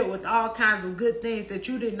 Houses filled with all kinds of good things that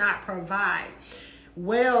you did not provide.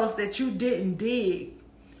 Wells that you didn't dig.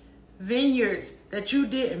 Vineyards that you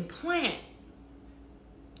didn't plant.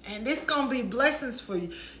 And it's going to be blessings for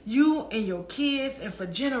you and your kids and for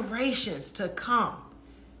generations to come.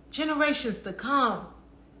 Generations to come.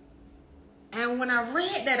 And when I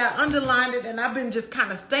read that, I underlined it, and I've been just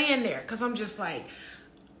kind of staying there because I'm just like,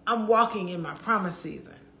 I'm walking in my promise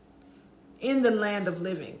season in the land of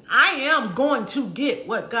living. I am going to get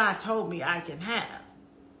what God told me I can have.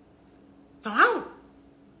 So I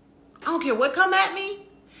don't care what come at me.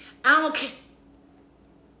 I don't care.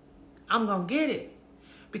 I'm going to get it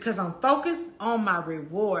because I'm focused on my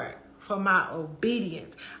reward for my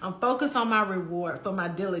obedience. I'm focused on my reward for my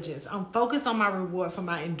diligence. I'm focused on my reward for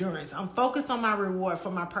my endurance. I'm focused on my reward for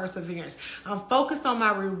my perseverance. I'm focused on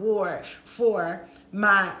my reward for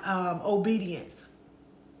my obedience.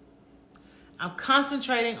 I'm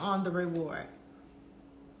concentrating on the reward.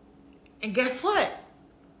 And guess what?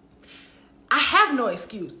 I have no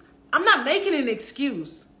excuse. I'm not making an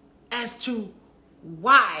excuse as to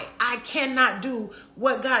why I cannot do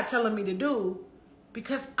what God's telling me to do.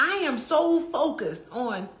 Because I am so focused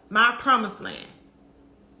on my promised land.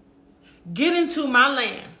 Getting to my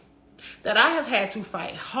land that I have had to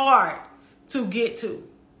fight hard to get to.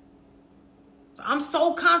 So I'm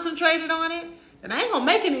so concentrated on it that I ain't going to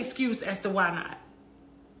make an excuse as to why not.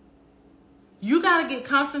 You got to get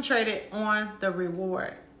concentrated on the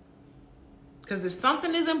reward. Because if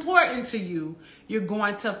something is important to you, you're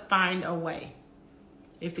going to find a way.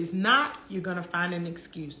 If it's not, you're going to find an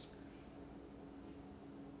excuse.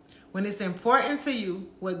 When it's important to you,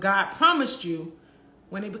 what God promised you,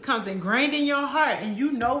 when it becomes ingrained in your heart and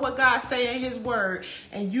you know what God say in his word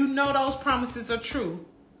and you know those promises are true,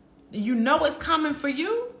 and you know it's coming for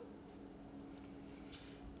you,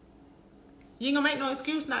 you ain't gonna make no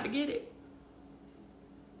excuse not to get it.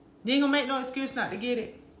 You ain't gonna make no excuse not to get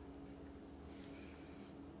it.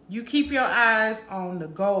 You keep your eyes on the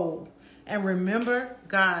goal and remember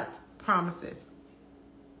God's promises.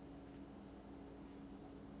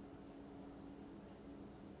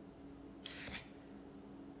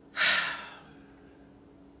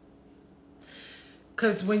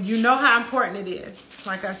 Because when you know how important it is,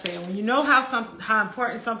 like I said, when you know how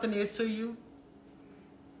important something is to you,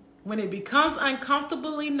 when it becomes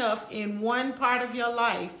uncomfortable enough in one part of your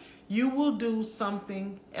life, you will do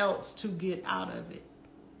something else to get out of it.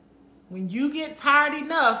 When you get tired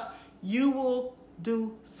enough, you will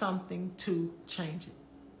do something to change it.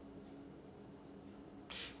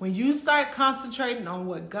 When you start concentrating on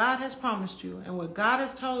what God has promised you and what God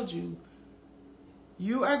has told you,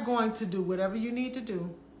 you are going to do whatever you need to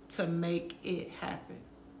do to make it happen.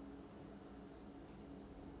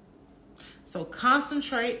 So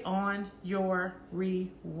concentrate on your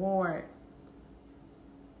reward.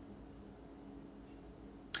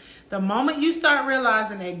 The moment you start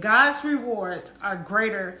realizing that God's rewards are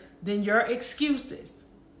greater than your excuses.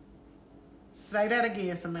 Say that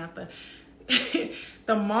again, Samantha.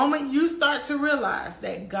 The moment you start to realize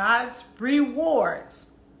that God's rewards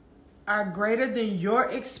are greater than your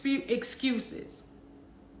excuses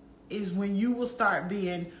is when you will start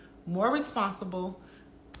being more responsible,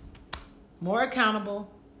 more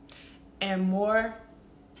accountable, and more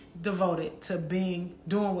devoted to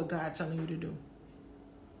doing what God's telling you to do.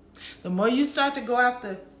 The more you start to go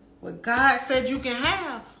after what God said you can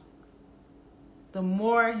have, the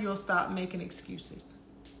more you'll stop making excuses.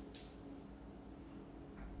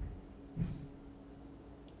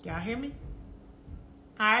 Y'all hear me?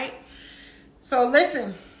 All right. So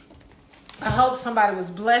listen, I hope somebody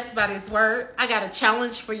was blessed by this word. I got a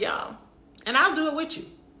challenge for y'all, and I'll do it with you.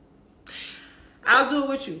 I'll do it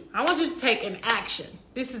with you. I want you to take an action.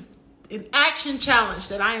 This is an action challenge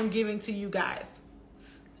that I am giving to you guys.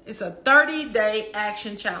 It's a 30-day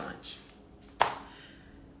action challenge.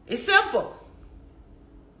 It's simple.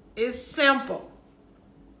 It's simple.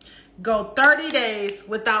 Go 30 days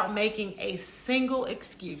without making a single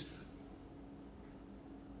excuse.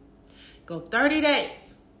 Go 30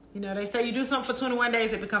 days. You know, they say you do something for 21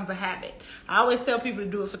 days, it becomes a habit. I always tell people to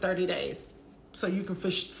do it for 30 days so you can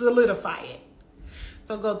solidify it.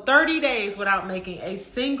 So go 30 days without making a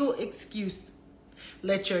single excuse.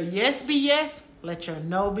 Let your yes be yes. Let your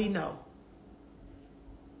no be no.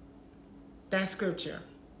 That's scripture.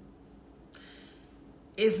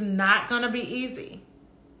 It's not going to be easy.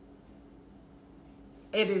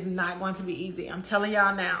 It is not going to be easy. I'm telling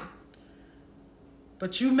y'all now.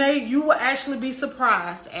 But you will actually be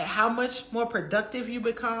surprised at how much more productive you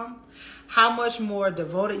become, how much more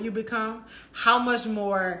devoted you become, how much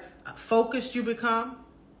more focused you become.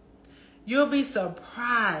 You'll be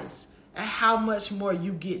surprised at how much more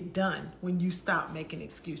you get done when you stop making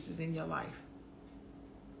excuses in your life.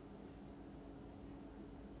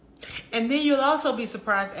 And then you'll also be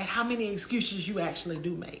surprised at how many excuses you actually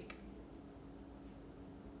do make.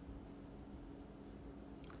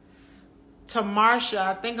 Tamarsha,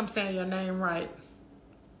 I think I'm saying your name right.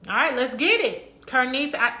 All right, let's get it.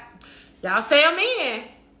 Kernice, y'all say I'm in.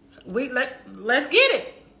 Let's get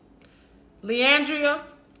it. Leandria,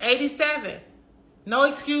 87. No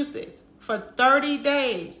excuses for 30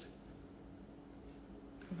 days.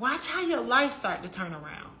 Watch how your life start to turn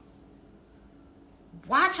around.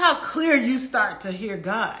 Watch how clear you start to hear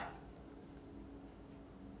God.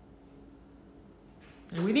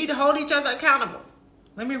 And we need to hold each other accountable.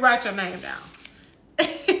 Let me write your name down.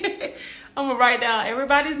 I'm going to write down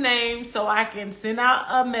everybody's name so I can send out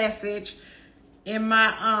a message in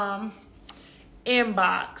my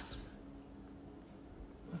inbox.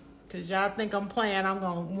 Because y'all think I'm playing. I'm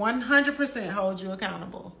going to 100% hold you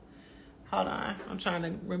accountable. Hold on. I'm trying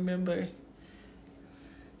to remember.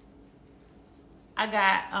 I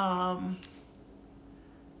got,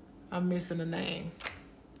 I'm missing a name.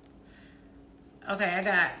 Okay, I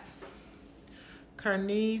got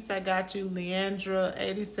Kernice, I got you. Leandra,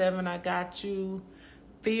 87, I got you.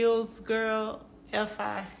 Fields Girl,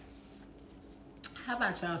 FI. How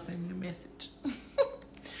about y'all send me a message?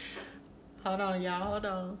 Hold on, y'all.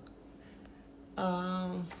 Hold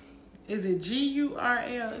on. Is it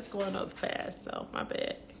GURL? It's going up fast, so my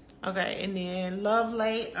bad. Okay, and then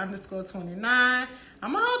Lovelate _29. I'm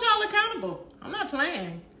gonna hold y'all accountable. I'm not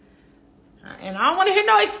playing. And I don't want to hear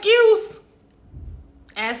no excuse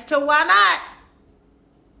as to why not.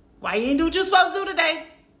 Why you didn't do what you're supposed to do today?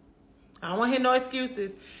 I don't want to hear no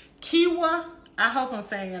excuses. Kiwa, I hope I'm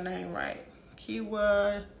saying your name right.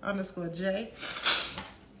 Kiwa _J.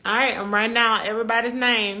 All right, I'm writing down everybody's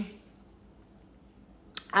name.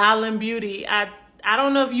 Island Beauty. I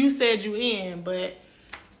don't know if you said you in, but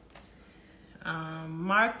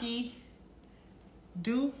Marky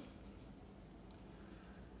Do.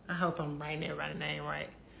 I hope I'm writing everybody's name right.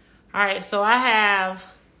 All right, so I have,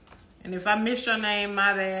 and if I miss your name,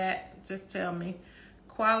 my bad, just tell me.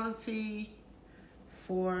 Quality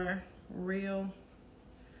for Real.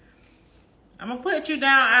 I'm going to put you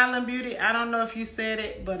down, Island Beauty. I don't know if you said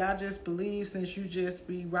it, but I just believe since you just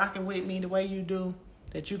be rocking with me the way you do,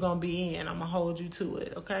 that you're going to be in. I'm going to hold you to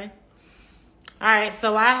it, okay? All right,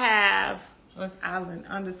 so I have, what's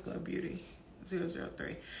Island_Beauty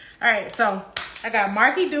 003. All right, so I got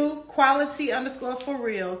Marky Do,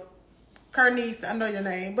 Quality_for_real. Kernice, I know your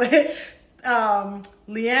name, but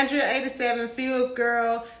Leandria87, Fields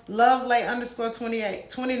Girl,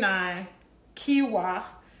 Lovelay_29, Kiwa_J,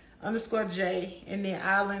 and then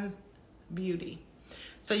Island Beauty.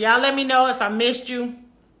 So y'all let me know if I missed you.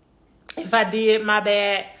 If I did, my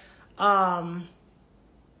bad.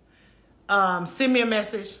 Send me a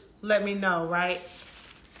message. Let me know, right?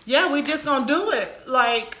 Yeah, we just gonna do it.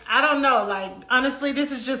 Like, I don't know. Like, honestly,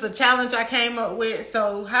 this is just a challenge I came up with.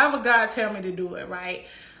 So, however God tell me to do it, right?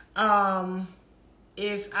 I'll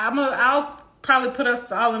probably put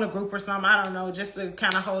us all in a group or something. I don't know, just to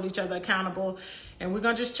kind of hold each other accountable. And we're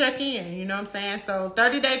gonna just check in. You know what I'm saying? So,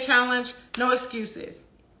 30-day challenge, no excuses.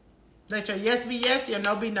 Let your yes be yes, your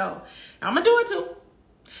no be no. I'm gonna do it too.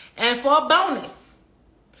 And for a bonus,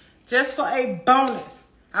 just for a bonus,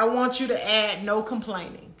 I want you to add no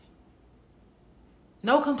complaining.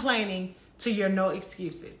 No complaining to your no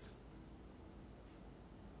excuses.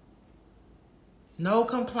 No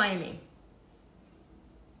complaining.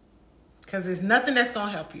 Because there's nothing that's going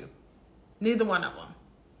to help you. Neither one of them.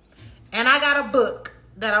 And I got a book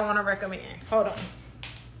that I want to recommend. Hold on.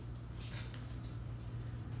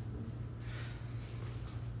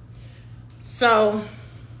 So,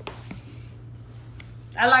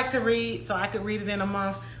 I like to read, so I could read it in a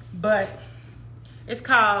month. But it's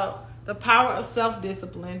called The Power of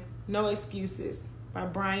Self-Discipline, No Excuses by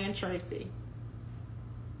Brian Tracy.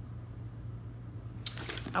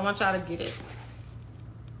 I want y'all to get it.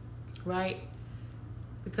 Right?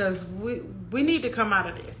 Because we need to come out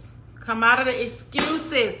of this. Come out of the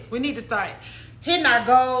excuses. We need to start hitting our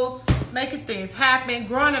goals, making things happen,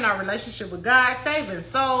 growing in our relationship with God, saving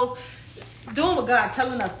souls, doing what God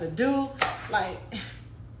telling us to do. Like,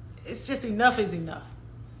 it's just enough is enough.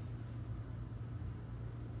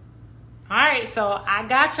 All right, so I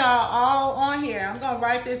got y'all all on here. I'm going to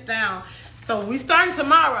write this down. So we starting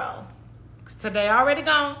tomorrow. Today already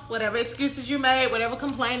gone. Whatever excuses you made, whatever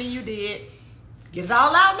complaining you did, get it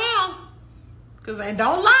all out now. And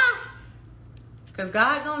don't lie. Because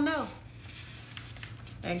God going to know.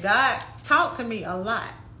 And God talked to me a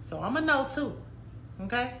lot. So I'm going to know too.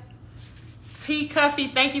 Okay? T. Cuffy,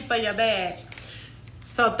 thank you for your badge.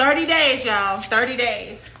 So 30 days, y'all. 30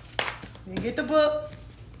 days. You get the book.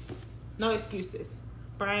 No excuses.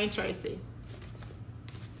 Brian Tracy.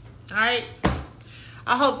 All right.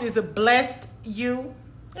 I hope this has blessed you.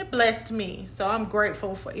 It blessed me. So I'm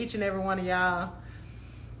grateful for each and every one of y'all.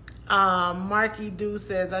 Marky Do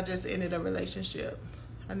says, I just ended a relationship.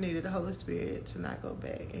 I needed the Holy Spirit to not go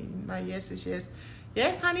back. And my yes is yes.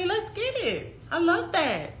 Yes, honey, let's get it. I love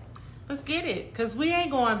that. Let's get it. Because we ain't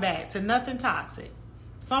going back to nothing toxic.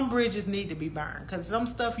 Some bridges need to be burned. Because some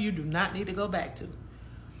stuff you do not need to go back to.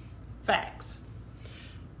 Facts.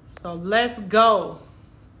 So let's go.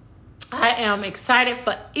 I am excited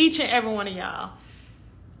for each and every one of y'all.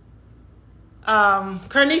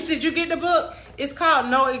 Kernice, did you get the book? It's called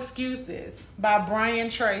No Excuses by Brian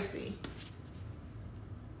Tracy.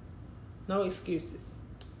 No excuses.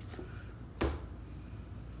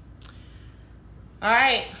 All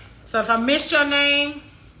right. So if I missed your name,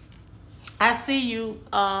 I see you.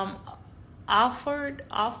 Alfred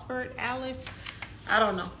Alice. I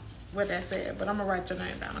don't know what that said, but I'm gonna write your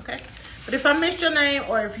name down, okay? But if I missed your name,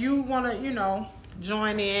 or if you wanna,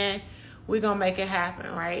 join in, we're gonna make it happen,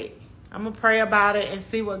 right? I'm gonna pray about it and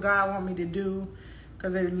see what God want me to do,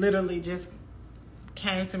 because it literally just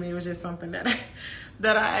came to me. It was just something that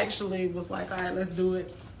I actually was like, all right, let's do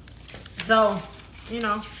it. So,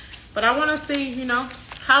 but I want to see,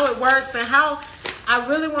 how it works, and how I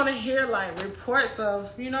really want to hear like reports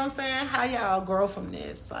of, how y'all grow from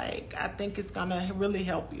this. Like, I think it's gonna really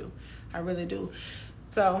help you. I really do.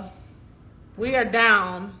 So we are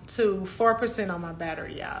down to 4% on my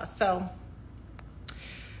battery, y'all. So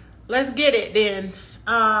let's get it then.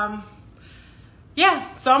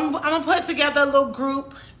 Yeah, so I'm gonna put together a little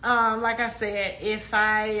group. Like I said, if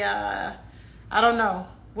I don't know,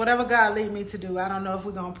 whatever God lead me to do. I don't know if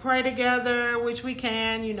we're gonna pray together, which we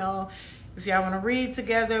can, if y'all want to read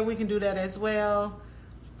together, we can do that as well.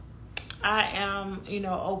 I am,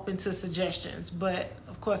 open to suggestions, but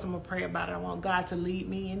of course I'm gonna pray about it. I want God to lead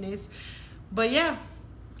me in this. But yeah,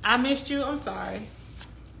 I missed you. I'm sorry.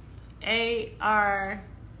 ARSHAYJALYN.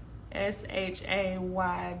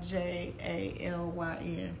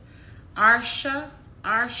 Arsha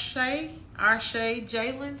Arshay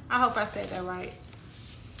Jalen. I hope I said that right.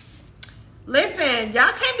 Listen,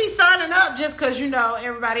 y'all can't be signing up just because you know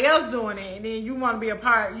everybody else doing it, and then you want to be a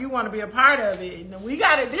part. You want to be a part of it. And we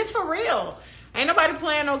got it. This for real. Ain't nobody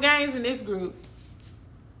playing no games in this group.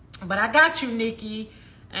 But I got you, Nikki.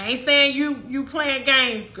 I ain't saying you playing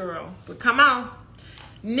games, girl. But come on,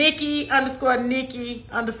 Nikki _ Nikki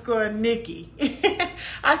 _ Nikki.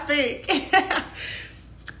 I think.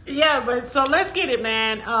 Yeah, but so let's get it,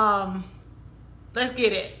 man. Let's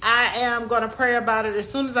get it. I am going to pray about it as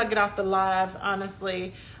soon as I get off the live,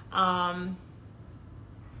 honestly. And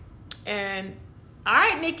all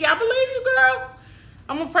right, Nikki, I believe you, girl.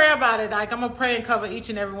 I'm going to pray about it. Like, I'm going to pray and cover each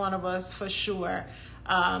and every one of us for sure.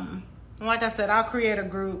 Like I said, I'll create a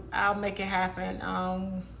group. I'll make it happen. And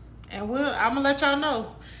I'm going to let y'all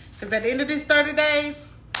know. Because at the end of these 30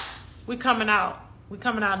 days, we coming out. We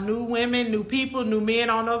coming out new women, new people, new men.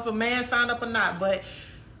 I don't know if a man signed up or not, but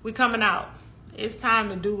we coming out. It's time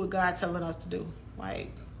to do what God's telling us to do.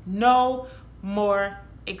 Like, no more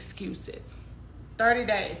excuses. 30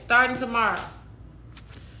 days, starting tomorrow.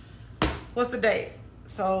 What's the date?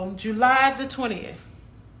 So, July the 20th.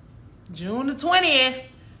 June the 20th.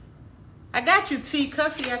 I got you, T.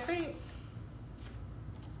 Cuffy, I think.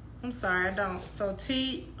 I'm sorry, I don't. So,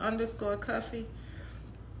 T _ Cuffy.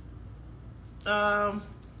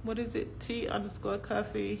 What is it? T _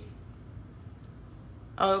 Cuffy.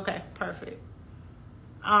 Oh, okay, perfect.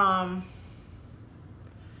 One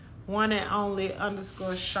and only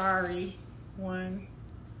 _ Shari. One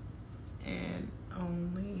and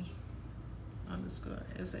only _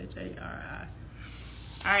 SHARI.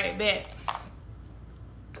 All right, bet.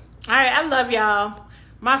 All right, I love y'all.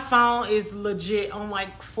 My phone is legit on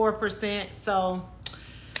like 4%, so,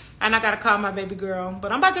 and I gotta call my baby girl.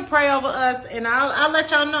 But I'm about to pray over us, and I'll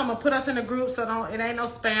let y'all know. I'm gonna put us in a group so it ain't no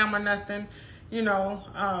spam or nothing. You know,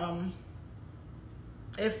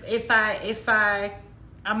 if I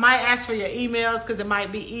might ask for your emails because it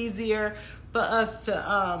might be easier for us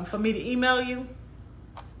to for me to email you,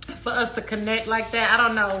 for us to connect like that. I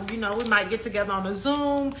don't know. You know, we might get together on a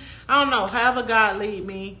Zoom. I don't know. However God lead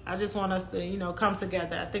me. I just want us to, you know, come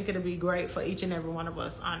together. I think it'll be great for each and every one of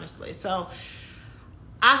us, honestly. So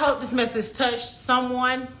I hope this message touched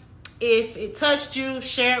someone. If it touched you,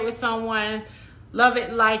 share it with someone. Love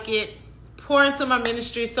it, like it. Pour into my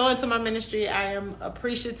ministry, sow into my ministry. I am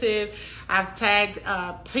appreciative. I've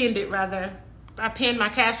pinned it rather. I pinned my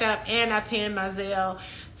Cash App and I pinned my Zelle.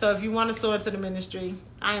 So if you want to sow into the ministry,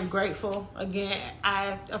 I am grateful. Again,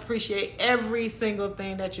 I appreciate every single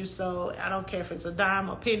thing that you sow. I don't care if it's a dime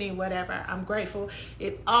or penny, whatever. I'm grateful.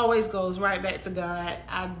 It always goes right back to God.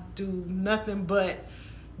 I do nothing but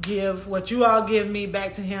give what you all give me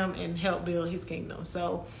back to him and help build his kingdom.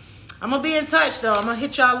 So I'm going to be in touch, though. I'm going to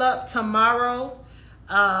hit y'all up tomorrow.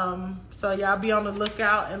 So y'all be on the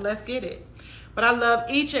lookout and let's get it. But I love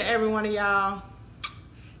each and every one of y'all.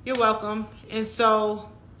 You're welcome. And so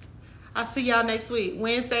I'll see y'all next week.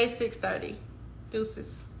 Wednesday, 6:30.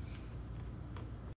 Deuces.